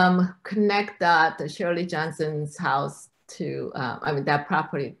gonna connect the Shirley Johnson's house to, that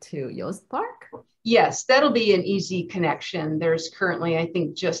property to Yost Park? Yes, that'll be an easy connection. There's currently, I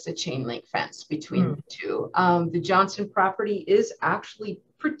think, just a chain link fence between the two. The Johnson property is actually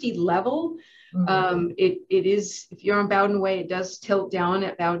pretty level. It is, if you're on Bowden Way, it does tilt down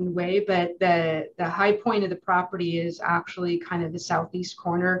at Bowden Way, but the high point of the property is actually kind of the southeast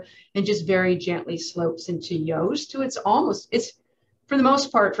corner and just very gently slopes into Yost. So it's for the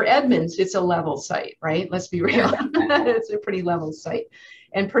most part, for Edmonds, it's a level site, right? Let's be real. It's a pretty level site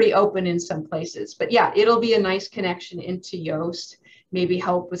and pretty open in some places. But yeah, it'll be a nice connection into Yost, maybe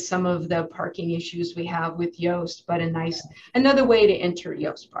help with some of the parking issues we have with Yost, but another way to enter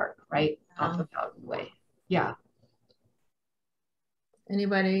Yost Park, right? Off of Bowden Way. Yeah.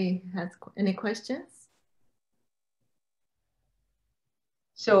 Anybody has any questions?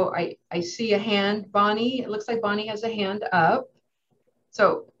 So I see a hand, Bonnie. It looks like Bonnie has a hand up.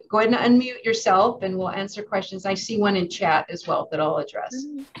 So go ahead and unmute yourself and we'll answer questions. I see one in chat as well that I'll address.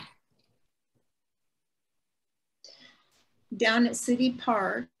 Down at City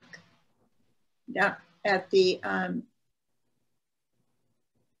Park, down at the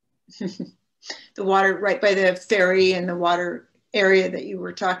the water, right by the ferry and the water area that you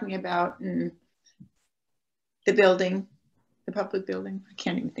were talking about, and the building, the public building. I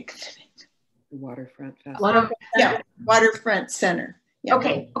can't even think of the name. The Waterfront Waterfront Center. Yeah.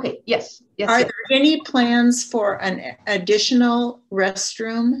 Okay, yes. Are there any plans for an additional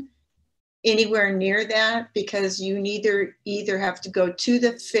restroom anywhere near that? Because you either have to go to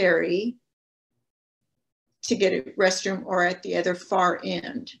the ferry to get a restroom or at the other far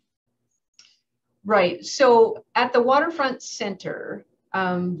end. Right, so at the Waterfront Center,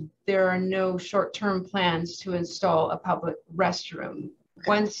 there are no short-term plans to install a public restroom. Okay.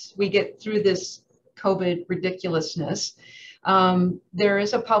 Once we get through this COVID ridiculousness, there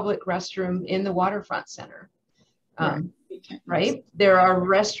is a public restroom in the Waterfront Center, right? There are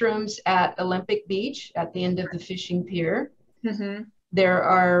restrooms at Olympic Beach at the end of the fishing pier. There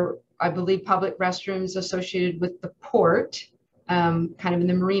are, I believe, public restrooms associated with the port, kind of in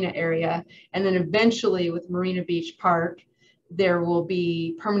the marina area. And then eventually with Marina Beach Park, there will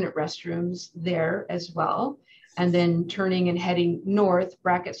be permanent restrooms there as well. And then turning and heading north,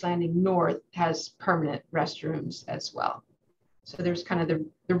 Brackett's Landing North has permanent restrooms as well. So there's kind of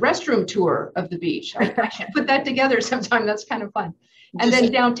the restroom tour of the beach. I should put that together sometime. That's kind of fun. And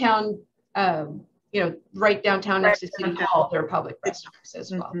then downtown, right downtown next to City Hall, there are public restrooms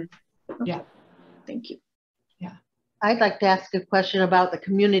as well. Yeah. Thank you. Yeah. I'd like to ask a question about the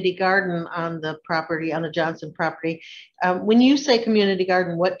community garden on the property, on the Johnson property. When you say community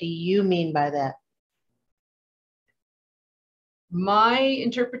garden, what do you mean by that? My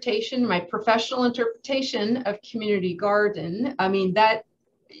interpretation, my professional interpretation of community garden, I mean, that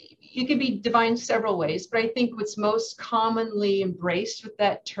it could be defined several ways, but I think what's most commonly embraced with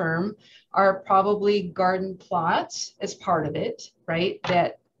that term are probably garden plots as part of it, right?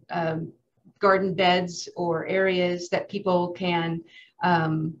 That garden beds or areas that people can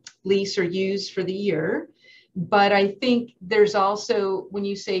lease or use for the year. But I think there's also, when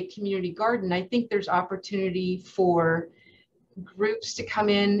you say community garden, I think there's opportunity for groups to come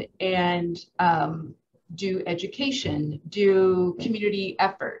in and do education, do community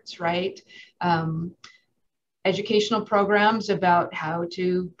efforts, right? Educational programs about how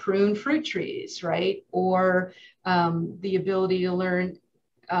to prune fruit trees, right? Or the ability to learn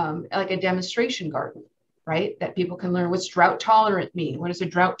like a demonstration garden, right? That people can learn what's drought tolerant mean? What does a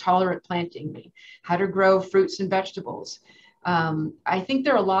drought tolerant planting mean? How to grow fruits and vegetables. I think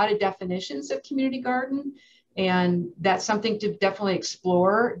there are a lot of definitions of community garden, and that's something to definitely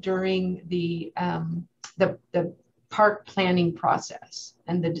explore during the park planning process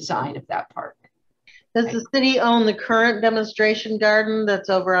and the design of that park. Does the city own the current demonstration garden that's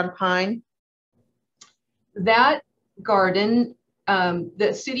over on Pine? That garden,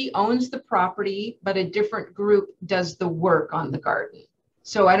 the city owns the property, but a different group does the work on the garden.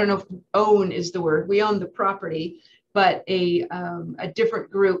 So I don't know if own is the word. We own the property, but a different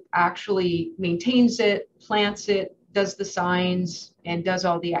group actually maintains it, plants it, does the signs, and does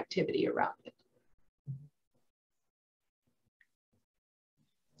all the activity around it.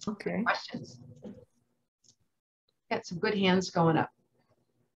 Okay. Questions? Got some good hands going up.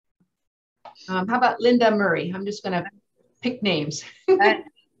 How about Linda Murray? I'm just going to pick names.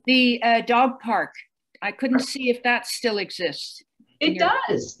 The dog park. I couldn't see if that still exists. It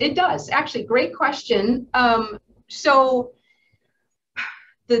does. It does. Actually, great question. So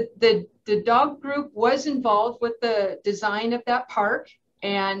the dog group was involved with the design of that park,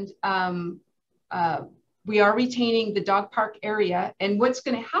 and we are retaining the dog park area. And what's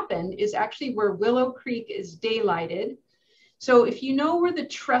going to happen is actually where Willow Creek is daylighted. So if you know where the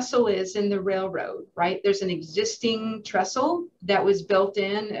trestle is in the railroad, right, there's an existing trestle that was built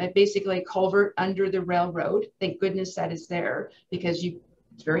in, basically a culvert under the railroad. Thank goodness that is there, because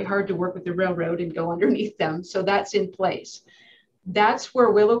it's very hard to work with the railroad and go underneath them. So that's in place. That's where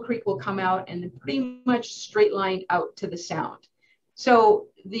Willow Creek will come out and pretty much straight line out to the sound. So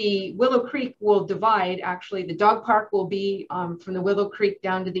the Willow Creek will divide. Actually, the dog park will be from the Willow Creek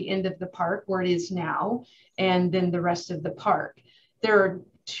down to the end of the park where it is now, and then the rest of the park. There are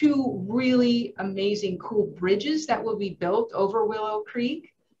two really amazing, cool bridges that will be built over Willow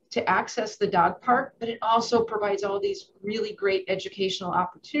Creek to access the dog park, but it also provides all these really great educational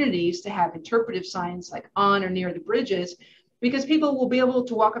opportunities to have interpretive signs like on or near the bridges, because people will be able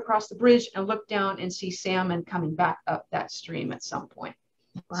to walk across the bridge and look down and see salmon coming back up that stream at some point.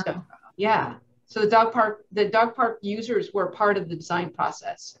 Wow. So, yeah. So the dog park users were part of the design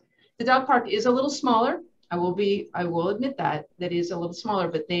process. The dog park is a little smaller. I will admit that is a little smaller,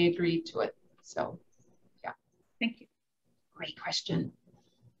 but they agreed to it. So, yeah. Thank you. Great question.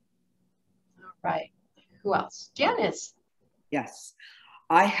 All right. Who else? Janice. Yes.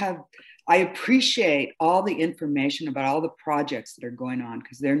 I appreciate all the information about all the projects that are going on,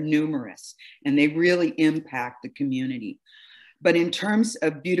 because they're numerous and they really impact the community. But in terms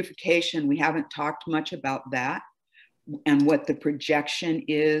of beautification, we haven't talked much about that and what the projection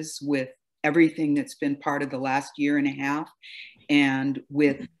is with everything that's been part of the last year and a half, and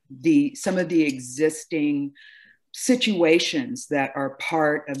with some of the existing situations that are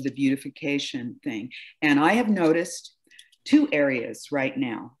part of the beautification thing. And I have noticed two areas right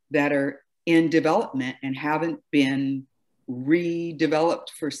now that are in development and haven't been redeveloped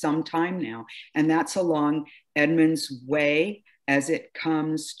for some time now. And that's along Edmonds Way as it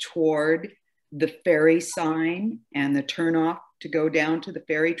comes toward the ferry sign and the turnoff to go down to the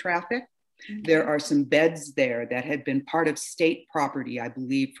ferry traffic. Mm-hmm. There are some beds there that had been part of state property, I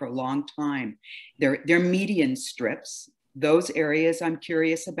believe, for a long time. They're median strips. Those areas I'm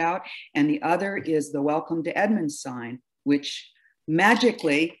curious about. And the other is the Welcome to Edmonds sign, which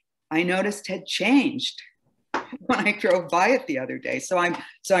magically I noticed had changed when I drove by it the other day. So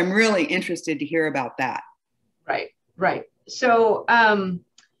I'm really interested to hear about that. Right. So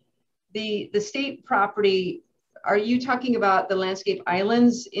the state property, are you talking about the landscape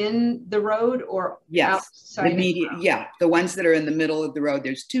islands in the road or outside? The ones that are in the middle of the road.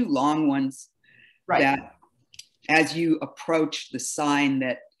 There's two long ones that as you approach the sign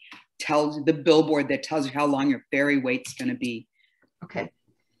that tells the billboard that tells you how long your ferry wait's going to be. Okay.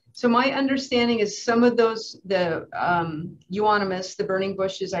 So my understanding is some of those, the euonymus, the burning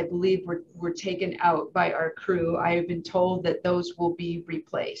bushes, I believe were taken out by our crew. I have been told that those will be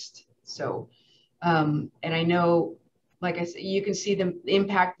replaced. So, and I know, like I said, you can see the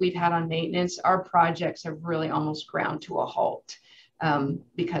impact we've had on maintenance. Our projects have really almost ground to a halt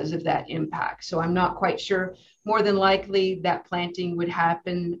because of that impact. So I'm not quite sure. More than likely that planting would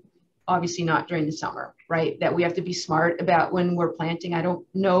happen, obviously not during the summer, right? That we have to be smart about when we're planting. I don't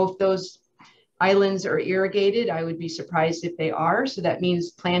know if those islands are irrigated. I would be surprised if they are. So that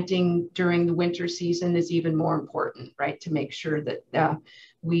means planting during the winter season is even more important, right? To make sure that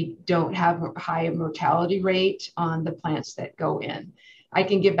we don't have a high mortality rate on the plants that go in. I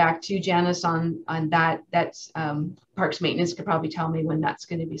can get back to Janice on that. That's Parks Maintenance could probably tell me when that's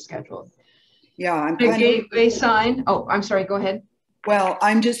going to be scheduled. Yeah, I'm the gateway sign. Oh, I'm sorry. Go ahead. Well,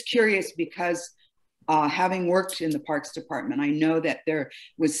 I'm just curious because having worked in the Parks Department, I know that there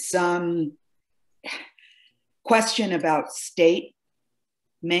was some question about state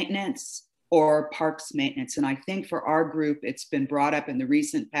maintenance or parks maintenance. And I think for our group, it's been brought up in the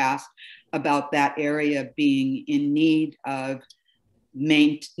recent past about that area being in need of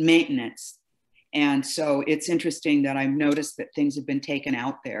maintenance. And so it's interesting that I've noticed that things have been taken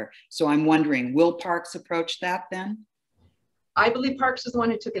out there. So I'm wondering, will Parks approach that then? I believe Parks is the one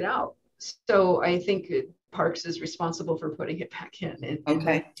who took it out. So I think Parks is responsible for putting it back in.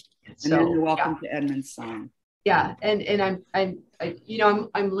 Okay. And then the Welcome to Edmonds sign. Yeah, and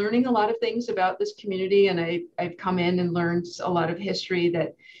I'm learning a lot of things about this community, and I've come in and learned a lot of history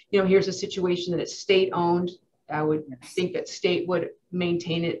that, here's a situation that it's state owned. I would think that state would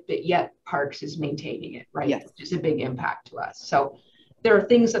maintain it, but yet Parks is maintaining it, right? Yes. Which is a big impact to us. So there are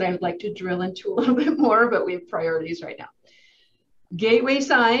things that I would like to drill into a little bit more, but we have priorities right now. Gateway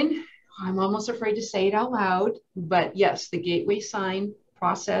sign, I'm almost afraid to say it out loud, but yes, the gateway sign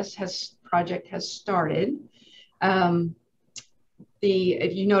project has started.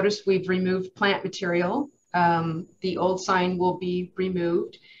 If you notice, we've removed plant material. The old sign will be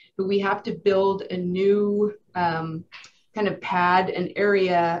removed, but we have to build a new kind of pad and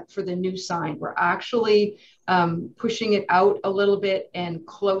area for the new sign. We're actually pushing it out a little bit and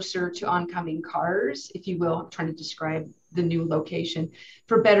closer to oncoming cars, if you will. I'm trying to describe the new location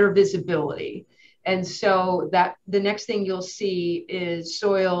for better visibility. And so that the next thing you'll see is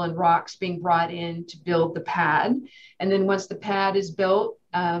soil and rocks being brought in to build the pad. And then once the pad is built,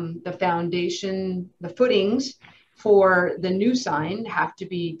 the foundation, the footings for the new sign have to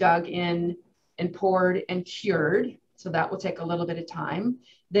be dug in and poured and cured. So that will take a little bit of time.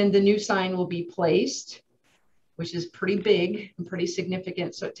 Then the new sign will be placed, which is pretty big and pretty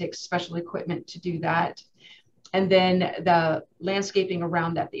significant. So it takes special equipment to do that. And then the landscaping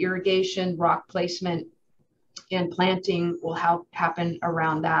around that, the irrigation, rock placement, and planting will happen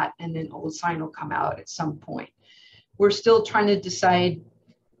around that. And then old sign will come out at some point. We're still trying to decide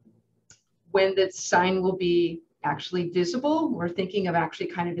when the sign will be actually visible. We're thinking of actually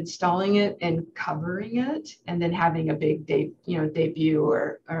kind of installing it and covering it, and then having a big debut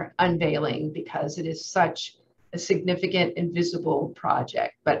or unveiling, because it is such a significant and visible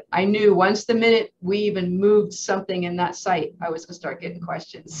project. But I knew once the minute we even moved something in that site, I was going to start getting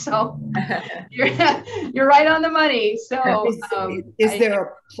questions. So you're right on the money. So is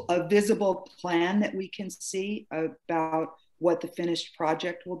there a visible plan that we can see about what the finished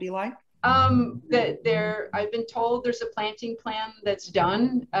project will be like? I've been told there's a planting plan that's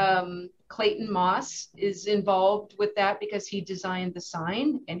done. Clayton Moss is involved with that because he designed the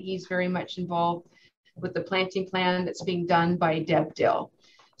sign, and he's very much involved with the planting plan that's being done by Deb Dill.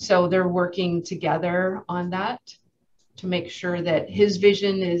 So they're working together on that to make sure that his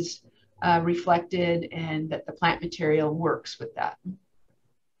vision is reflected and that the plant material works with that.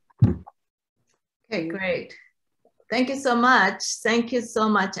 Okay, great. Thank you so much. Thank you so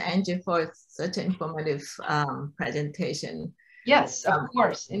much, Angie, for such an informative presentation. Yes, of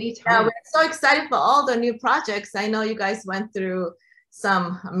course, anytime. Yeah, we're so excited for all the new projects. I know you guys went through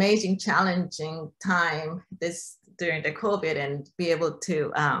some amazing, challenging time during the COVID, and be able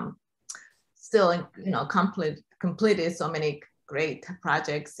to still, completed so many great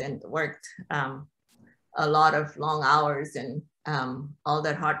projects and worked a lot of long hours and all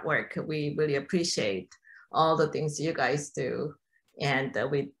that hard work. We really appreciate all the things you guys do, and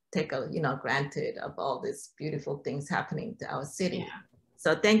we take granted of all these beautiful things happening to our city. Yeah.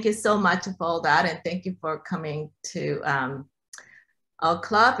 So thank you so much for all that, and thank you for coming to our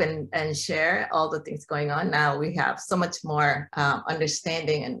club and share all the things going on. Now we have so much more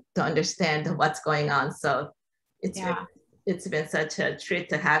understanding and to understand what's going on. So it's been such a treat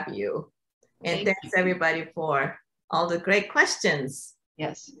to have you. And thanks everybody for all the great questions.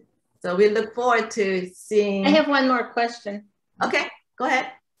 Yes. So we look forward to seeing. I have one more question. Okay, go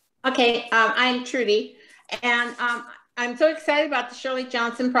ahead. Okay, I'm Trudy, and I'm so excited about the Shirley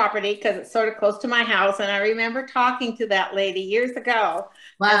Johnson property because it's sort of close to my house, and I remember talking to that lady years ago.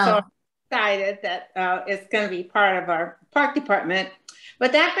 Wow. And so I'm excited that it's going to be part of our park department.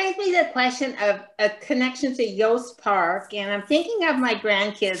 But that brings me to the question of a connection to Yost Park, and I'm thinking of my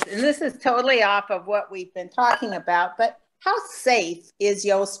grandkids, and this is totally off of what we've been talking about, but how safe is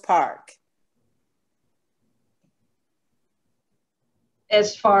Yost Park?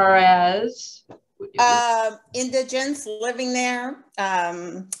 As far as indigents living there,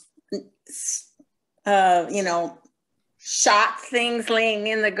 shot things laying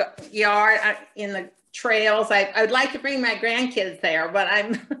in the yard, in the trails. I would like to bring my grandkids there, but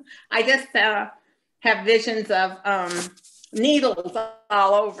I just have visions of needles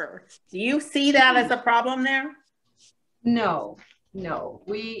all over. Do you see that as a problem there? No.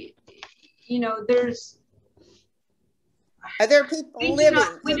 There's. Are there people living?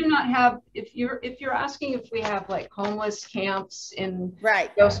 We do not have. If you're asking if we have like homeless camps in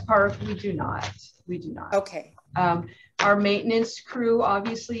right Yost Park, we do not. We do not. Okay. Our maintenance crew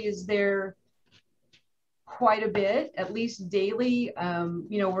obviously is there quite a bit, at least daily.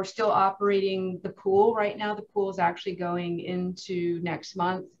 We're still operating the pool right now. The pool is actually going into next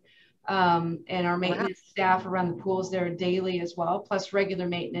month And our maintenance staff around the pools there daily as well, plus regular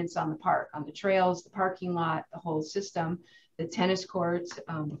maintenance on the park, on the trails, the parking lot, the whole system, the tennis courts,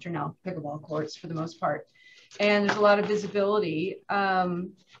 which are now pickleball courts for the most part. And there's a lot of visibility.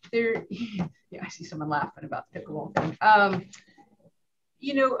 There, yeah, I see someone laughing about the pickleball thing.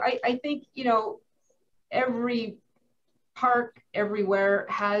 You know, I think, you know, every park everywhere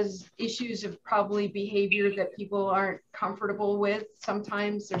has issues of probably behavior that people aren't comfortable with.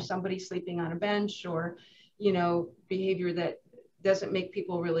 Sometimes there's somebody sleeping on a bench, or, you know, behavior that doesn't make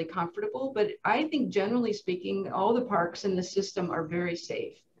people really comfortable. But I think generally speaking, all the parks in the system are very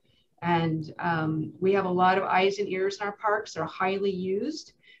safe. And we have a lot of eyes and ears in our parks. They're highly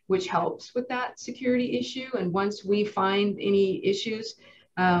used, which helps with that security issue. And once we find any issues,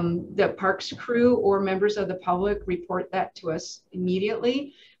 the parks crew or members of the public report that to us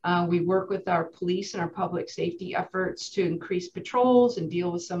immediately. We work with our police and our public safety efforts to increase patrols and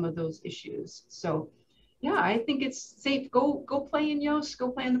deal with some of those issues. So yeah, I think it's safe. Go play in Yost,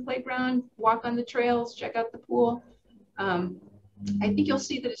 go play on the playground, walk on the trails, check out the pool. I think you'll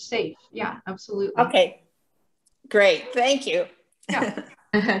see that it's safe. Yeah, absolutely. Okay, great. Thank you. Yeah.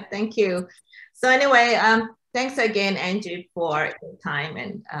 Thank you. So anyway, thanks again, Angie, for your time.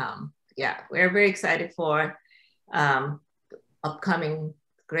 And yeah, we're very excited for upcoming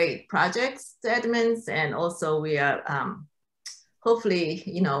great projects to Edmonds. And also we are hopefully,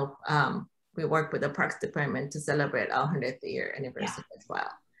 you know, we work with the Parks Department to celebrate our 100th year anniversary as well.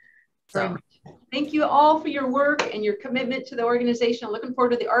 So thank you all for your work and your commitment to the organization. I'm looking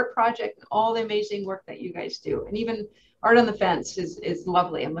forward to the art project and all the amazing work that you guys do. And even Art on the Fence is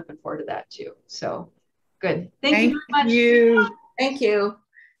lovely. I'm looking forward to that too. So good. Thank you very much. Thank you.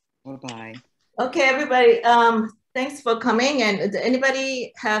 Bye-bye. Okay, everybody. Thanks for coming. And does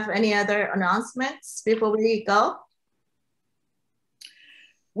anybody have any other announcements before we go?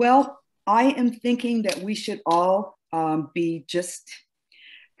 Well, I am thinking that we should all be just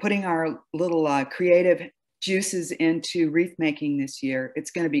putting our little creative juices into wreath making this year.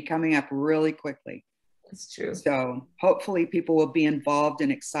 It's going to be coming up really quickly. That's true. So hopefully people will be involved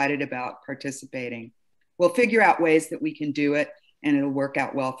and excited about participating. We'll figure out ways that we can do it, and it'll work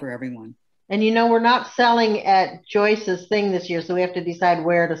out well for everyone. And you know, we're not selling at Joyce's thing this year, so we have to decide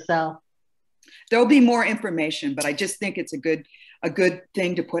where to sell. There'll be more information, but I just think it's a good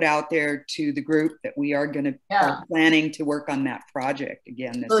thing to put out there to the group that we are going to are planning to work on that project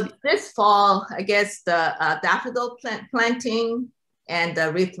again. This fall, I guess the daffodil planting and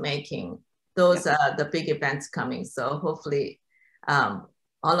the wreath making, those are the big events coming. So hopefully all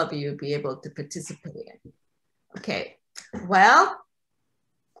of you be able to participate in. Okay, well,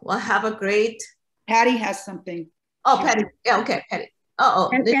 we'll have a great. Patty has something. Oh, Patty, yeah, okay, Patty.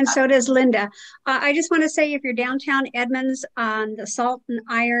 And so does Linda. I just want to say, if you're downtown Edmonds on the Salt and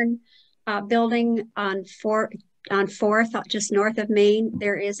Iron building on 4th, just north of Main,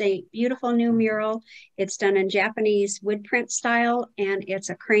 there is a beautiful new mural. It's done in Japanese wood print style, and it's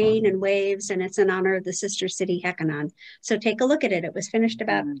a crane and waves, and it's in honor of the sister city Hekanon. So take a look at it. It was finished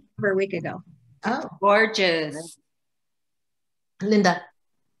about over a week ago. Oh, gorgeous. Linda.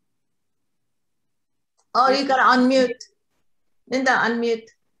 Oh, you gotta unmute. Linda, unmute.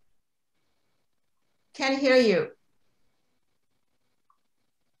 Can't hear you.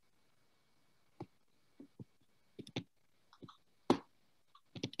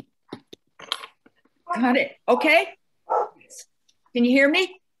 Got it. Okay. Can you hear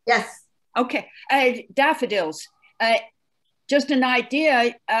me? Yes. Okay. Daffodils. Just an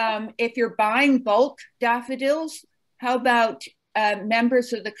idea. If you're buying bulk daffodils, how about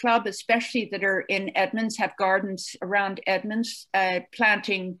members of the club, especially that are in Edmonds, have gardens around Edmonds,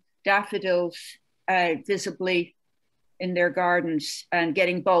 planting daffodils visibly in their gardens and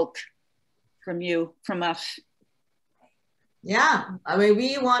getting bulk from us. Yeah, I mean,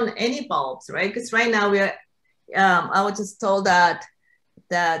 we want any bulbs, right? Because right now we're, I was just told that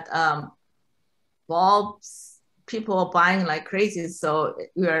bulbs, people are buying like crazy. So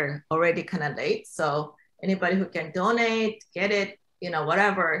we're already kind of late. So anybody who can donate, get it,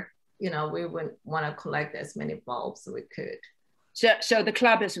 whatever, we would want to collect as many bulbs as we could. So the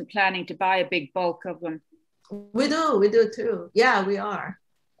club isn't planning to buy a big bulk of them? We do too. Yeah, we are.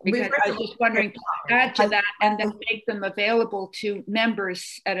 Because I was just wondering, to add to that and then make them available to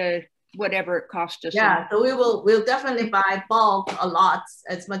members at whatever it costs us. Yeah, so we'll definitely buy bulk a lot,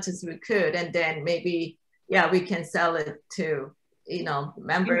 as much as we could. And then maybe, we can sell it to,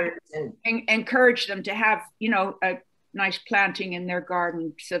 members and encourage them to have, a nice planting in their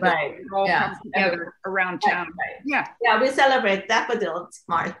garden so that they all come together around town. Right. Yeah, we celebrate daffodils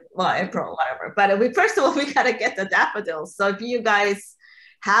April, whatever. But first of all, we got to get the daffodils. So if you guys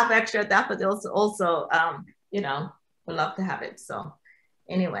have extra daffodils also, you know, would love to have it. So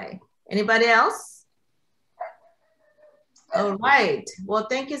anyway, anybody else? All right. Well,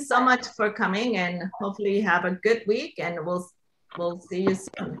 thank you so much for coming, and hopefully you have a good week, and we'll see you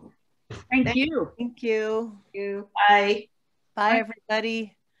soon. Thank you. Thank you. Bye. Bye,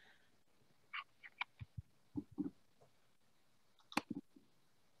 everybody.